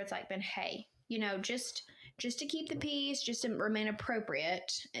relationships where it's like been, hey, just to keep the peace, just to remain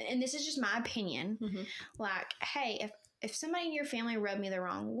appropriate. And this is just my opinion. Like, hey, if somebody in your family rubbed me the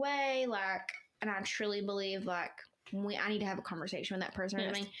wrong way, like, and I truly believe, like, I need to have a conversation with that person.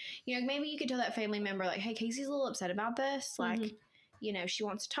 Yes. I mean, maybe you could tell that family member, like, hey, Casey's a little upset about this. Like, she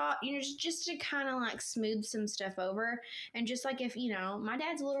wants to talk, just to kind of, like, smooth some stuff over. And just, like, if, my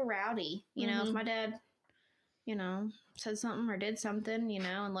dad's a little rowdy, if my dad, said something or did something,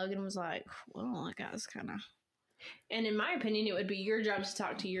 and Logan was like, well, that guy's kind of. And in my opinion, it would be your job to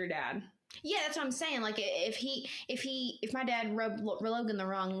talk to your dad. Yeah, that's what I'm saying. Like, if my dad rubbed Logan the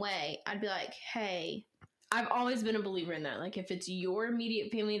wrong way, I'd be like, hey. I've always been a believer in that. Like, if it's your immediate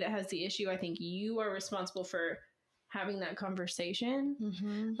family that has the issue, I think you are responsible for having that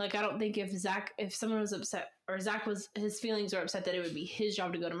conversation. Like, I don't think if someone was upset or his feelings were upset, that it would be his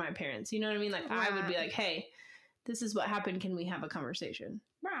job to go to my parents. You know what I mean? Like, right. I would be like, hey, this is what happened. Can we have a conversation?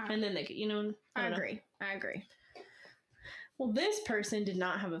 Right. And then they could, I agree. Well, this person did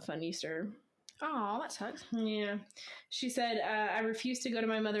not have a fun Easter. Oh, that sucks. Yeah. She said, I refused to go to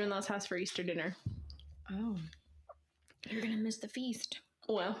my mother-in-law's house for Easter dinner. Oh. You're going to miss the feast.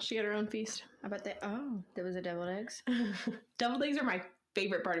 Well, she had her own feast. I bet there was a deviled eggs. Deviled eggs are my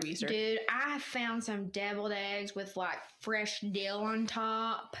favorite part of Easter. Dude, I found some deviled eggs with, like, fresh dill on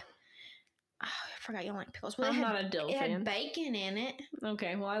top. Oh, I forgot you don't like pickles. Well, I'm not a dill fan. It had bacon in it.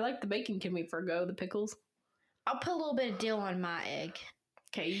 Okay, well, I like the bacon. Can we forgo the pickles? I'll put a little bit of dill on my egg.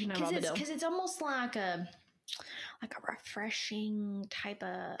 Okay, you can have all the dill. Because it's almost like a refreshing type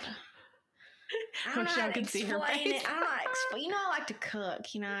of. I don't know how to explain it. I don't know how to explain. I like to cook.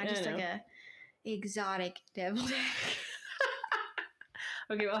 Just like a exotic deviled egg.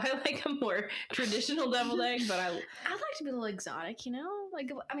 Okay, well, I like a more traditional deviled egg, but I like to be a little exotic.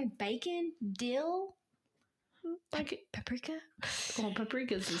 Bacon, dill, like paprika. Well,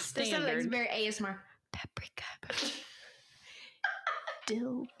 paprika's the standard. That sounds like very ASMR. Paprika.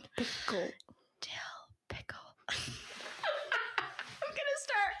 Dill pickle. I'm gonna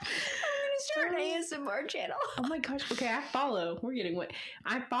start an ASMR channel. Oh my gosh. Okay, I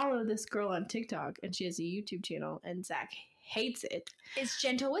follow this girl on TikTok, and she has a YouTube channel, and Zach hates it. It's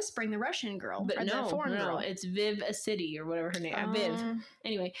Gentle Whispering, the Russian girl. But no, foreign girl. It's Viv a City or whatever her name. Viv.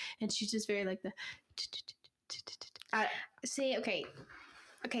 Anyway, and she's just very like the. See, okay.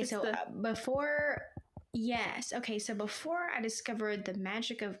 So before I discovered the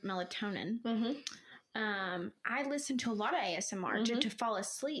magic of melatonin, I listened to a lot of ASMR to fall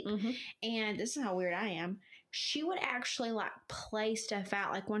asleep. And this is how weird I am. She would actually like play stuff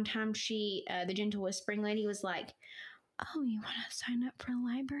out. Like one time the Gentle Whispering lady was like, oh, you want to sign up for a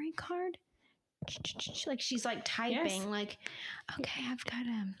library card? Like she's like typing, yes. Like, okay, I've got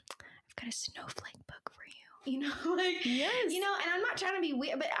a snowflake book for you. Yes. And I'm not trying to be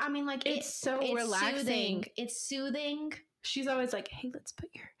weird, but I mean, like, it's so relaxing. Soothing. It's soothing. She's always like, hey, let's put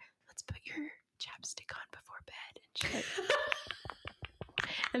your chapstick on before bed. And she's like,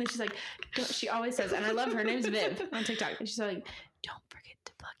 and then she's like, she always says, and I love her name's Viv on TikTok. And she's like, don't forget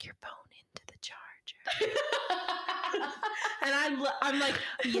to plug your phone into the charger. And I'm like,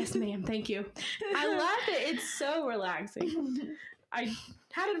 yes, ma'am, thank you. I love it. It's so relaxing.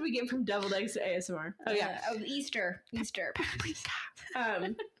 How did we get from deviled eggs to ASMR? Oh yeah, Easter.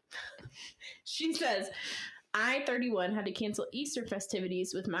 She says, I, 31, had to cancel Easter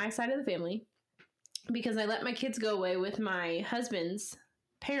festivities with my side of the family because I let my kids go away with my husband's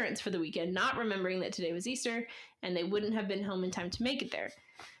parents for the weekend, not remembering that today was Easter and they wouldn't have been home in time to make it there.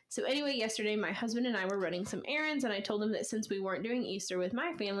 So anyway, yesterday my husband and I were running some errands, and I told him that since we weren't doing Easter with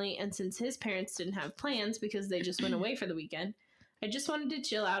my family and since his parents didn't have plans because they just went away for the weekend, I just wanted to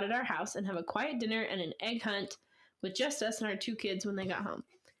chill out at our house and have a quiet dinner and an egg hunt with just us and our 2 kids when they got home.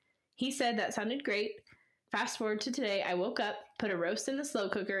 He said that sounded great. Fast forward to today, I woke up, put a roast in the slow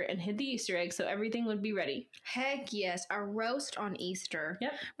cooker, and hid the Easter egg so everything would be ready. Heck yes, a roast on Easter.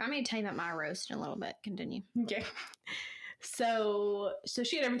 Yep. I'm going to tell you about my roast in a little bit. Continue. Okay. So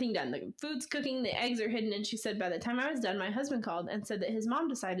she had everything done. The food's cooking, the eggs are hidden, and she said by the time I was done, my husband called and said that his mom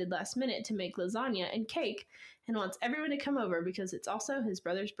decided last minute to make lasagna and cake and wants everyone to come over because it's also his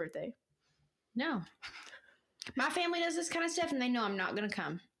brother's birthday. No. My family does this kind of stuff, and they know I'm not going to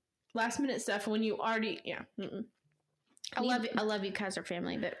come. Last minute stuff when you already, yeah. Mm-mm. I love you, Kaiser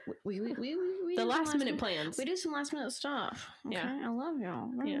family, but we The do last some minute plans. We do some last minute stuff. Okay? Yeah. I love y'all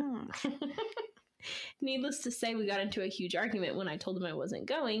very much. Needless to say, we got into a huge argument when I told him I wasn't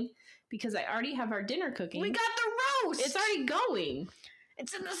going because I already have our dinner cooking. We got the roast. It's already going.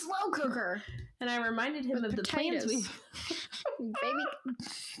 It's in the slow cooker. And I reminded him of the plans we...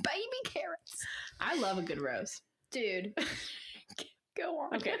 baby carrots. I love a good roast. Dude. Go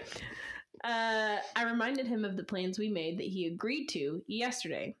on. Okay. I reminded him of the plans we made that he agreed to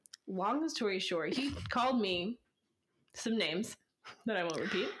yesterday. Long story short, he called me some names that I won't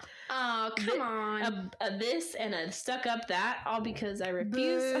repeat. Oh, come on. A this and a stuck up that, all because I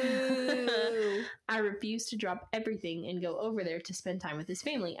refuse. I refuse to drop everything and go over there to spend time with his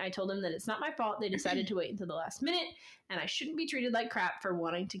family. I told him that it's not my fault they decided to wait until the last minute, and I shouldn't be treated like crap for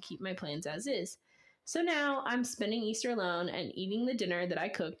wanting to keep my plans as is. So now I'm spending Easter alone and eating the dinner that I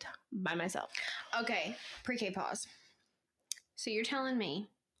cooked by myself. Okay, pre-K pause. So you're telling me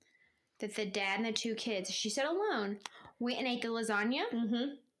that the dad and the two kids, she said alone, went and ate the lasagna?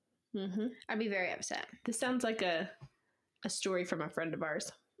 Mm-hmm. Mm-hmm. I'd be very upset. This sounds like a story from a friend of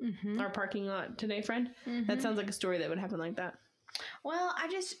ours. Mm-hmm. Our parking lot today friend. Mm-hmm. That sounds like a story that would happen like that. Well,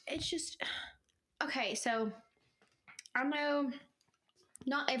 it's just, okay, so I know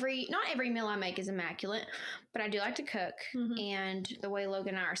not every meal I make is immaculate, but I do like to cook. Mm-hmm. And the way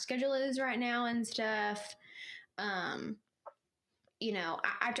Logan and our schedule is right now and stuff, you know,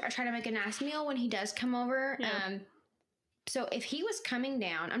 I try to make a nice meal when he does come over. Yeah. So if he was coming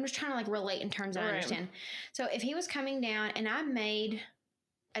down, I'm just trying to like relate in terms I understand. So if he was coming down and I made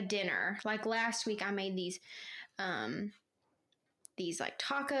a dinner, like last week I made these like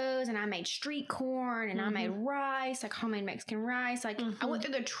tacos, and I made street corn, and I made rice, like homemade Mexican rice. Like I went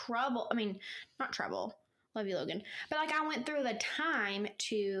through the trouble. I mean, not trouble. Love you, Logan. But like I went through the time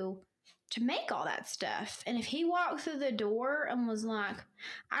to make all that stuff. And if he walked through the door and was like,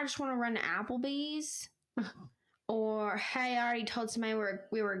 I just want to run to Applebee's, or hey, I already told somebody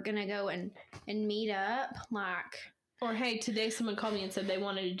we were gonna go and meet up, like. Or hey, today someone called me and said they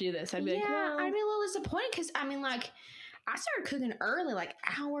wanted to do this. I'd be like, yeah, well. I'd be a little disappointed because I mean, like, I started cooking early, like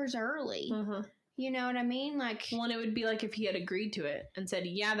hours early. You know what I mean? Like, well, and it would be like if he had agreed to it and said,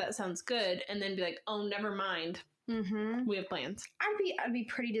 yeah, that sounds good, and then be like, oh, never mind. We have plans. I'd be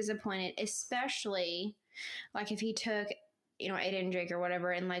pretty disappointed, especially like if he took, you know, Aiden and Jake or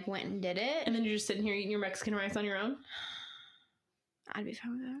whatever and like went and did it. And then you're just sitting here eating your Mexican rice on your own. I'd be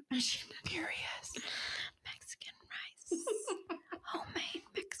fine with that. I'm curious. Mexican rice. Homemade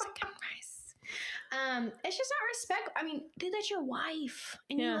Mexican rice. It's just not respect. I mean, dude, that's your wife.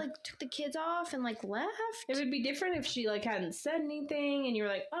 And you like took the kids off and like left. It would be different if she like hadn't said anything and you were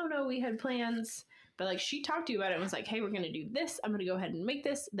like, oh no, we had plans. But like she talked to you about it and was like, hey, we're going to do this. I'm going to go ahead and make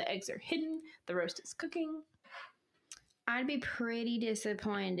this. The eggs are hidden. The roast is cooking. I'd be pretty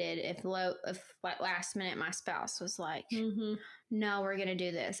disappointed if like last minute my spouse was like, no, we're going to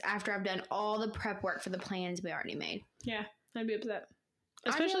do this after I've done all the prep work for the plans we already made. Yeah, I'd be upset.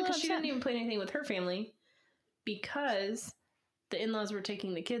 Especially because she didn't even plan anything with her family because the in-laws were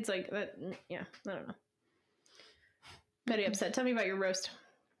taking the kids like that. Yeah, I don't know. Very upset. Tell me about your roast.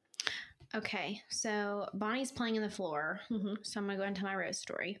 Okay, so Bonnie's playing in the floor, so I'm going to go into my roast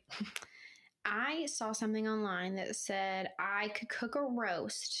story. I saw something online that said I could cook a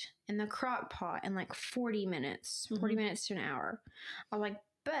roast in the crock pot in like 40 minutes, 40 minutes to an hour. I was like,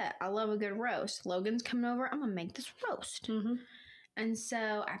 bet, I love a good roast. Logan's coming over. I'm going to make this roast. And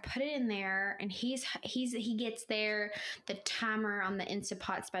so I put it in there, and he gets there. The timer on the Instant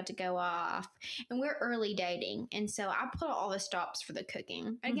Pot's about to go off, and we're early dating. And so I put all the stops for the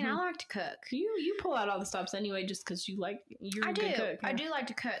cooking. Again, I like to cook. You pull out all the stops anyway, just because you're a good cook. I do like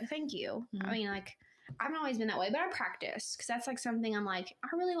to cook. Thank you. I mean, like, I haven't always been that way, but I practice because that's like something I'm like,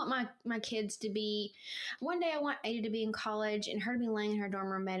 I really want my kids to be. One day I want Ada to be in college and her to be laying in her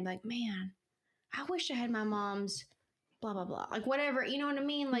dorm room bed and be like, man, I wish I had my mom's blah blah blah, like whatever, you know what I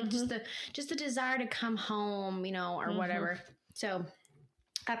mean, like just the desire to come home, you know, or whatever. So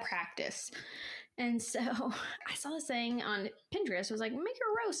I practice, and so I saw this thing on Pinterest. It was like, make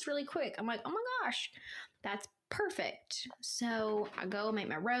a roast really quick. I'm like, oh my gosh, That's perfect. So I go make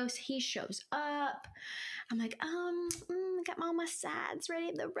my roast. He shows up. I'm like, got all my sides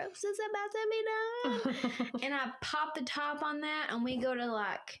ready. The roast is about to be done. And I pop the top on that, and we go to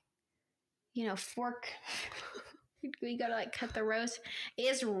like, fork. We go to like cut the roast.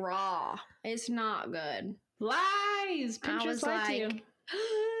 It's raw. It's not good. Lies. Pinterest lied to you.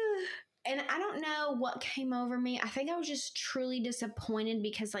 And I don't know what came over me. I think I was just truly disappointed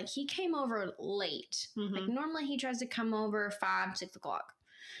because like he came over late. Like normally he tries to come over 5, 6 o'clock.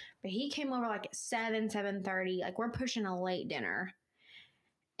 But he came over like at 7, 7:30. Like we're pushing a late dinner.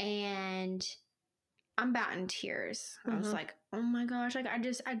 And I'm about in tears. I was like, oh my gosh, like I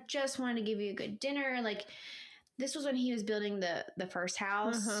just wanted to give you a good dinner. Like this was when he was building the first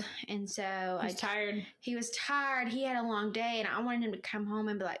house. And so He's tired. He was tired. He had a long day, and I wanted him to come home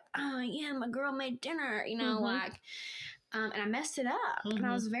and be like, oh yeah, my girl made dinner, like, and I messed it up. And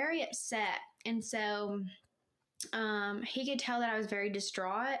I was very upset. And so he could tell that I was very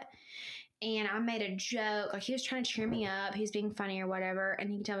distraught. And I made a joke. Like, he was trying to cheer me up. He was being funny or whatever. And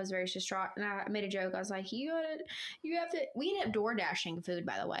he could tell I was very distraught. And I made a joke. I was like, you have to. We ended up door dashing food,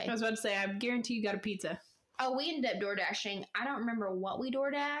 by the way. I was about to say, I guarantee you got a pizza. Oh, we ended up door dashing. I don't remember what we door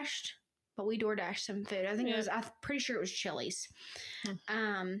dashed, but we door dashed some food. I think I'm pretty sure it was Chili's.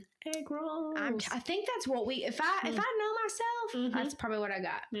 Egg rolls. I think that's what if I know myself, that's probably what I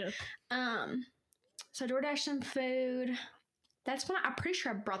got. Yeah. So door dashed some food. That's when I'm pretty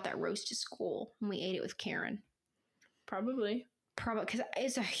sure I brought that roast to school when we ate it with Karen. Probably because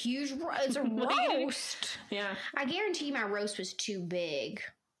it's a huge it's a roast. Yeah. I guarantee you my roast was too big.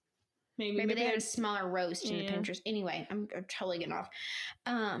 Maybe they had a smaller roast in the Pinterest. Anyway, I'm totally getting off.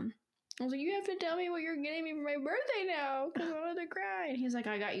 I was like, you have to tell me what you're getting me for my birthday now because I'm going to cry. And he was like,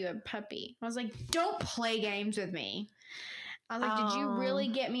 I got you a puppy. I was like, don't play games with me. I was like, did you really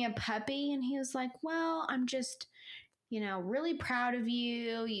get me a puppy? And he was like, well, I'm just, really proud of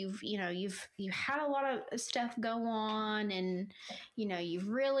you. You've had a lot of stuff go on, and you've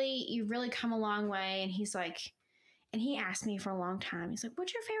really come a long way. And he's like, and he asked me for a long time. He's like,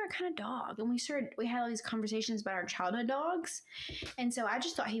 what's your favorite kind of dog? And we had all these conversations about our childhood dogs. And so I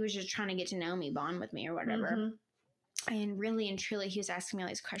just thought he was just trying to get to know me, bond with me or whatever. And really and truly, he was asking me all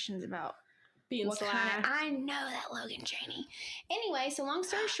these questions about being slack. I know that, Logan Cheney. Anyway, so long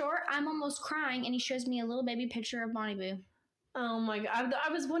story short, I'm almost crying, and he shows me a little baby picture of Bonnie Boo. Oh my God. I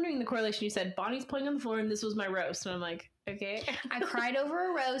was wondering the correlation. You said Bonnie's playing on the floor and this was my roast. And I'm like, okay. I cried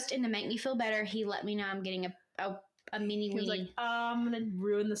over a roast, and to make me feel better, he let me know I'm getting a mini weenie. He was like, I'm going to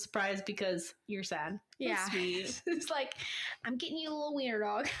ruin the surprise because you're sad. Yeah. Sweet. It's like, I'm getting you a little wiener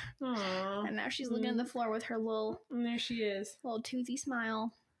dog. Aww. And now she's looking at the floor with her And there she is. little toothy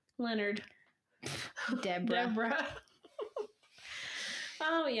smile. Leonard. Deborah.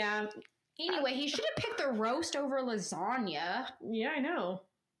 Oh, yeah. Anyway, he should have picked the roast over lasagna. Yeah, I know.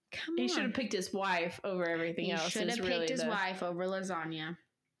 Come on. He should have picked his wife over everything else. He should have picked his wife over lasagna.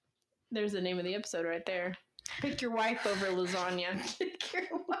 There's the name of the episode right there. Pick your wife over lasagna. Pick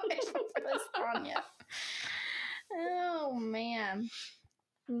your wife over lasagna. Oh, man.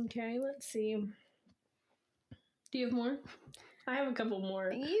 Okay, let's see. Do you have more? I have a couple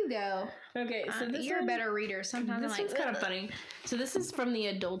more. You go. Okay, so you're a better reader. Sometimes this one's kind of funny. So this is from the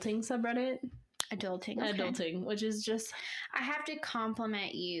adulting subreddit. Adulting. Okay. Adulting, which is just... I have to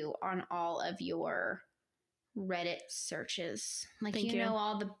compliment you on all of your Reddit searches. Like, Thank you you. know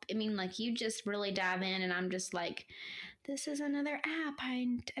all the... I mean, like, you just really dive in, and I'm just like, this is another app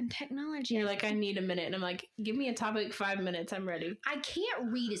and technology. You're like, I need a minute. And I'm like, give me a topic, 5 minutes. I'm ready. I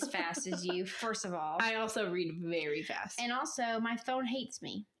can't read as fast as you, first of all. I also read very fast. And also, my phone hates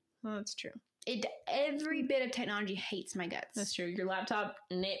me. Well, that's true. Every bit of technology hates my guts. That's true. Your laptop,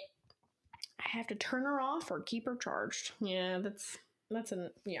 I have to turn her off or keep her charged. Yeah,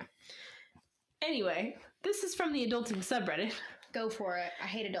 yeah. Anyway, this is from the adulting subreddit. Go for it. I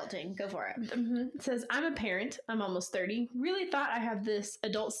hate adulting. Go for it. It says, I'm a parent. I'm almost 30. Really thought I had this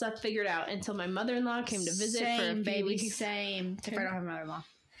adult stuff figured out until my mother-in-law came to visit for a few weeks. Same. Except I don't have a mother-in-law.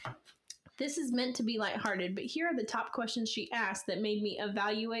 This is meant to be lighthearted, but here are the top questions she asked that made me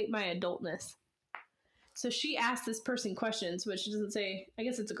evaluate my adultness. So she asked this person questions, which doesn't say, I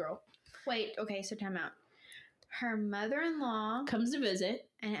guess it's a girl. Wait, okay, so time out. Her mother-in-law comes to visit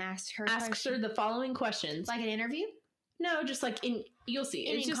and asks her the following questions. Like an interview? No, just like you'll see.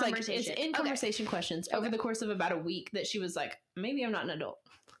 It's just like, it's in conversation questions over the course of about a week that she was like, maybe I'm not an adult.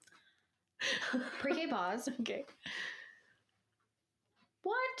 Pre-K pause. Okay.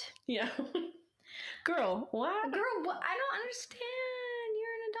 What? Yeah. Girl, what? Girl, what? I don't understand.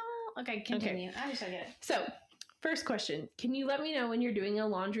 You're an adult. Okay, continue. Okay. I just don't get it. So, First question. Can you let me know when you're doing a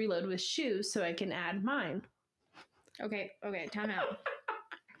laundry load with shoes so I can add mine? Okay, time out.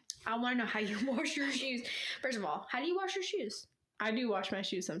 I want to know how you wash your shoes. First of all, how do you wash your shoes? I do wash my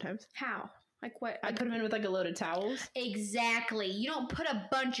shoes sometimes. How? Like what? I put them in with like a load of towels. Exactly. You don't put a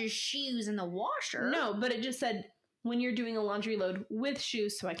bunch of shoes in the washer. No, but it just said when you're doing a laundry load with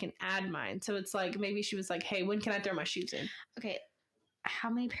shoes so I can add mine. So it's like maybe she was like, hey, when can I throw my shoes in? Okay. How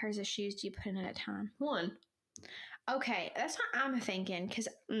many pairs of shoes do you put in at a time? One. Okay, that's what I'm thinking because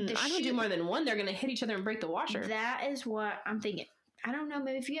I don't do more than one. They're going to hit each other and break the washer. That is what I'm thinking. I don't know.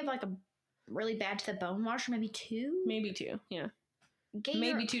 Maybe if you have like a really bad to the bone washer, maybe two? Maybe two, yeah.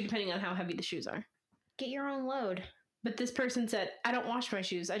 Maybe two, depending on how heavy the shoes are. Get your own load. But this person said, I don't wash my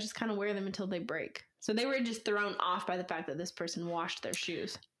shoes. I just kind of wear them until they break. So they were just thrown off by the fact that this person washed their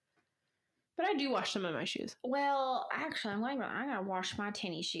shoes. But I do wash some of my shoes. Well, actually, I gotta wash my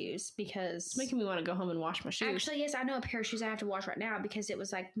tennis shoes because It's making me want to go home and wash my shoes. Actually, yes, I know a pair of shoes I have to wash right now because it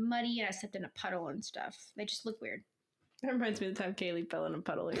was like muddy and I stepped in a puddle and stuff. They just look weird. That reminds me of the time Kaylee fell in a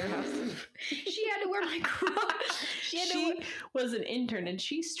puddle at your house. She had to wear my Crocs. She was an intern and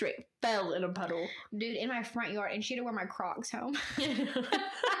she straight fell in a puddle. Dude, in my front yard, and she had to wear my Crocs home. My rainbow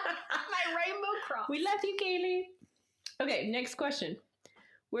Crocs. We love you, Kaylee. Okay, next question.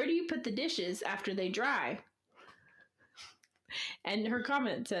 Where do you put the dishes after they dry? And her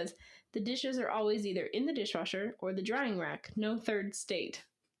comment says, the dishes are always either in the dishwasher or the drying rack. No third state.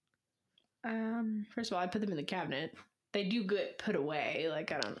 First of all, I put them in the cabinet. They do get put away.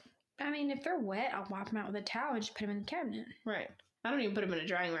 Like, I mean, if they're wet, I'll wipe them out with a towel and just put them in the cabinet. Right. I don't even put them in a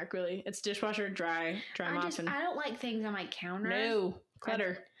drying rack, really. It's dishwasher, dry them off. I don't like things on my counter. No.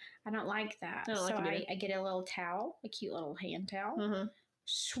 Clutter. I don't like that. I don't like it either. I get a little towel, a cute little hand towel.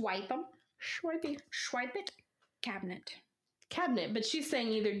 Swipe them. Swipe it. Cabinet. But she's saying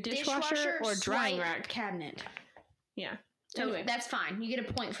either dishwasher or drying rack. Cabinet. Yeah. So Anyway. that's fine. You get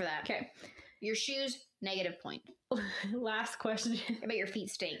a point for that. Okay. Your shoes, negative point. Last question. I bet your feet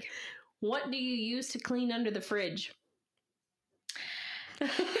stink. What do you use to clean under the fridge? Got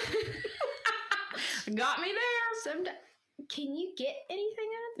me there. Can you get anything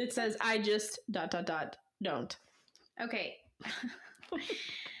out of It says, I just ... don't. Okay.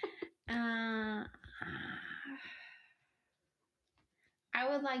 I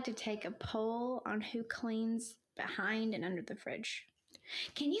would like to take a poll on who cleans behind and under the fridge.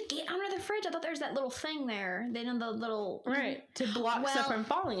 Can you get under the fridge? I thought there was that little thing there. Then the little... Right. To block stuff from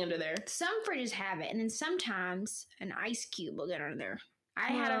falling under there. Some fridges have it. And then sometimes an ice cube will get under there. I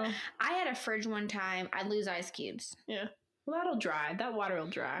had a fridge one time. I'd lose ice cubes. Yeah. Well, that'll dry. That water will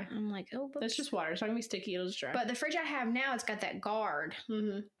dry. I'm like, oh, that's just water. It's not going to be sticky. It'll just dry. But the fridge I have now, it's got that guard.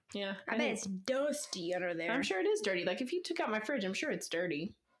 Mm-hmm. Yeah. I bet it's dusty under there. I'm sure it is dirty. Like, if you took out my fridge, I'm sure it's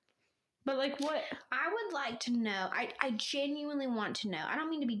dirty. But, like, what? I would like to know. I genuinely want to know. I don't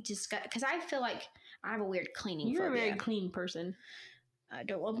mean to be disgusted, because I feel like I have a weird cleaning You're phobia. a very clean person.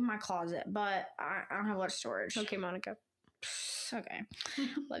 Don't open my closet, but I don't have a lot of storage. Okay, Monica. Okay.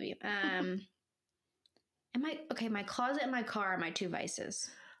 Love you. My closet and my car are my two vices.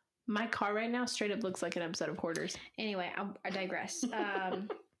 My car right now straight up looks like an episode of Hoarders. Anyway, I digress.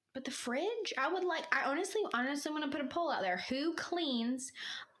 But the fridge, I honestly want to put a poll out there. Who cleans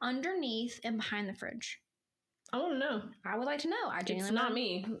underneath and behind the fridge? I want to know. I would like to know. It's not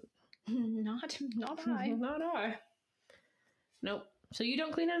me. Not I. Not I. Nope. So you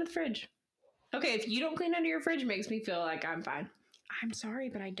don't clean under the fridge. Okay, if you don't clean under your fridge, it makes me feel like I'm fine. I'm sorry,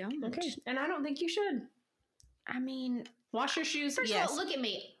 but I don't. Okay, and I don't think you should. I mean, wash your shoes. First yes. of all, look at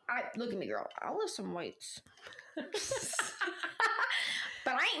me. Look at me, girl. I'll lift some weights.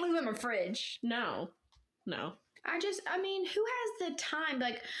 But I ain't moving my fridge. No. who has the time?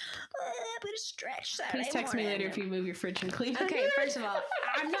 Like, I'm gonna stretch Saturday Please text me later if you move your fridge and clean. Okay, first of all,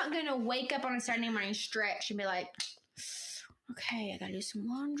 I'm not gonna wake up on a Saturday morning, stretch, and be like, okay, I gotta do some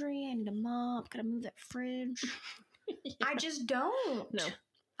laundry, I need a mop, gotta move that fridge. Yeah. I just don't. No.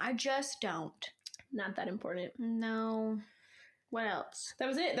 I just don't. Not that important. No. What else? That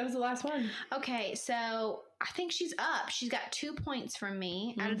was it. That was the last one. Okay, so I think she's up. She's got 2 points from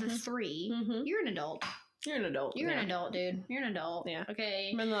me out of the 3. Mm-hmm. You're an adult. You're an adult. You're an adult, dude. You're an adult. Yeah.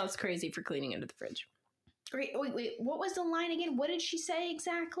 Okay. Menela's crazy for cleaning under the fridge. Wait. What was the line again? What did she say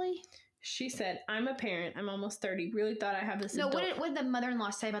exactly? She said, "I'm a parent. I'm almost 30. Really thought I have this." No. What did the mother-in-law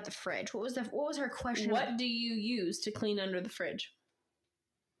say about the fridge? What was her question? What do you use to clean under the fridge?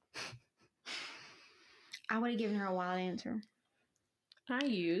 I would have given her a wild answer. I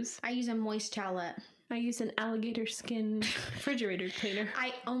use a moist towelette. I use an alligator skin refrigerator cleaner.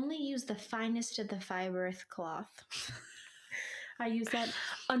 I only use the finest of the fiber cloth. I use that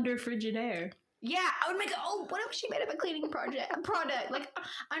under Frigidaire. Yeah, I would make what if she made up a cleaning product like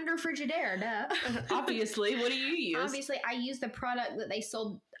under Frigidaire, duh. Obviously, what do you use? Obviously, I use the product that they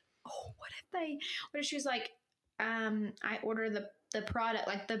sold. Oh, what if she was like, I order the product,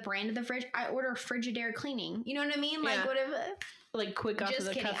 like the brand of the fridge. I order Frigidaire cleaning. You know what I mean? Like, Yeah. what if... Like, quick off of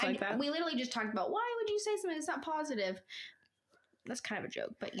the cuff like that? We literally just talked about, why would you say something that's not positive? That's kind of a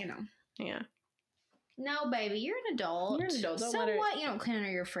joke, but you know. Yeah. No, baby, you're an adult. You're an adult. Don't So let her... what? You don't clean under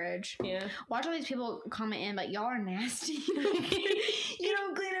your fridge. Yeah. Watch all these people comment in, but y'all are nasty. You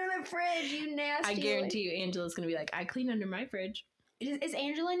don't clean under the fridge, you nasty. I guarantee you Angela's going to be like, I clean under my fridge. Is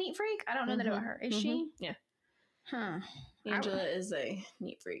Angela a neat freak? I don't know that about her. Is she? Yeah. Huh. Angela is a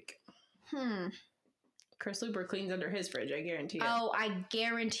neat freak. Chris Luber cleans under his fridge, I guarantee you. Oh, I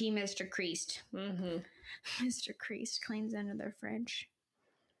guarantee Mr. Creased. Mm-hmm. Mr. Creased cleans under their fridge.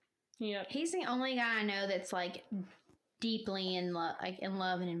 Yep. He's the only guy I know that's like deeply in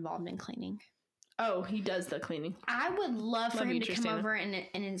love and involved in cleaning. Oh, he does the cleaning. I would love for him to come over and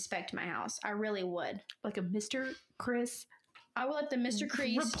inspect my house. I really would. Like a Mr. Chris. I will let the Mr.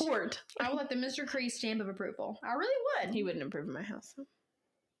 Creased report. I will let the Mr. Creased stamp of approval. I really would. He wouldn't approve of my house.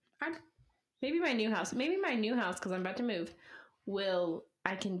 Maybe my new house, because I'm about to move,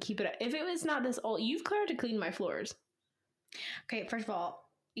 I can keep it. If it was not this old, you've cleared to clean my floors. Okay, first of all,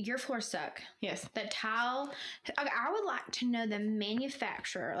 your floors suck. Yes. The tile, I would like to know the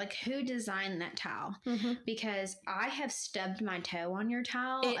manufacturer, like who designed that tile, because I have stubbed my toe on your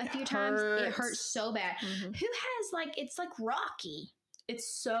tile a few times. It hurts so bad. Who has it's like rocky.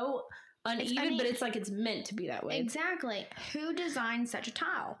 It's so uneven, but it's like it's meant to be that way. Exactly. Who designed such a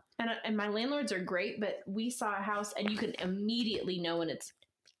tile? And my landlords are great, but we saw a house and you can immediately know when it's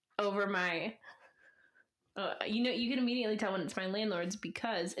over my... you can immediately tell when it's my landlord's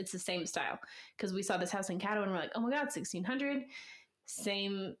because it's the same style. Because we saw this house in Caddo and we're like, oh my God, 1600.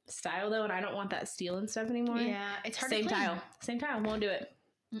 Same style though, and I don't want that steel and stuff anymore. Yeah, it's hard to clean. Same tile. Won't do it.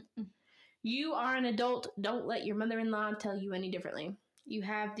 You are an adult. Don't let your mother-in-law tell you any differently. You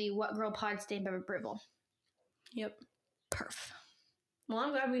have the What Girl Pod stamp of approval. Yep. Perf. Well,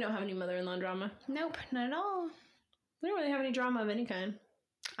 I'm glad we don't have any mother-in-law drama. Nope, not at all. We don't really have any drama of any kind.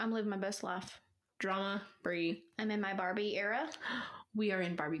 I'm living my best life. Drama free. I'm in my Barbie era. We are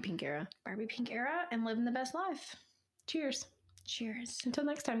in Barbie pink era. Barbie pink era and living the best life. Cheers. Cheers. Until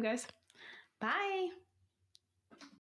next time, guys. Bye.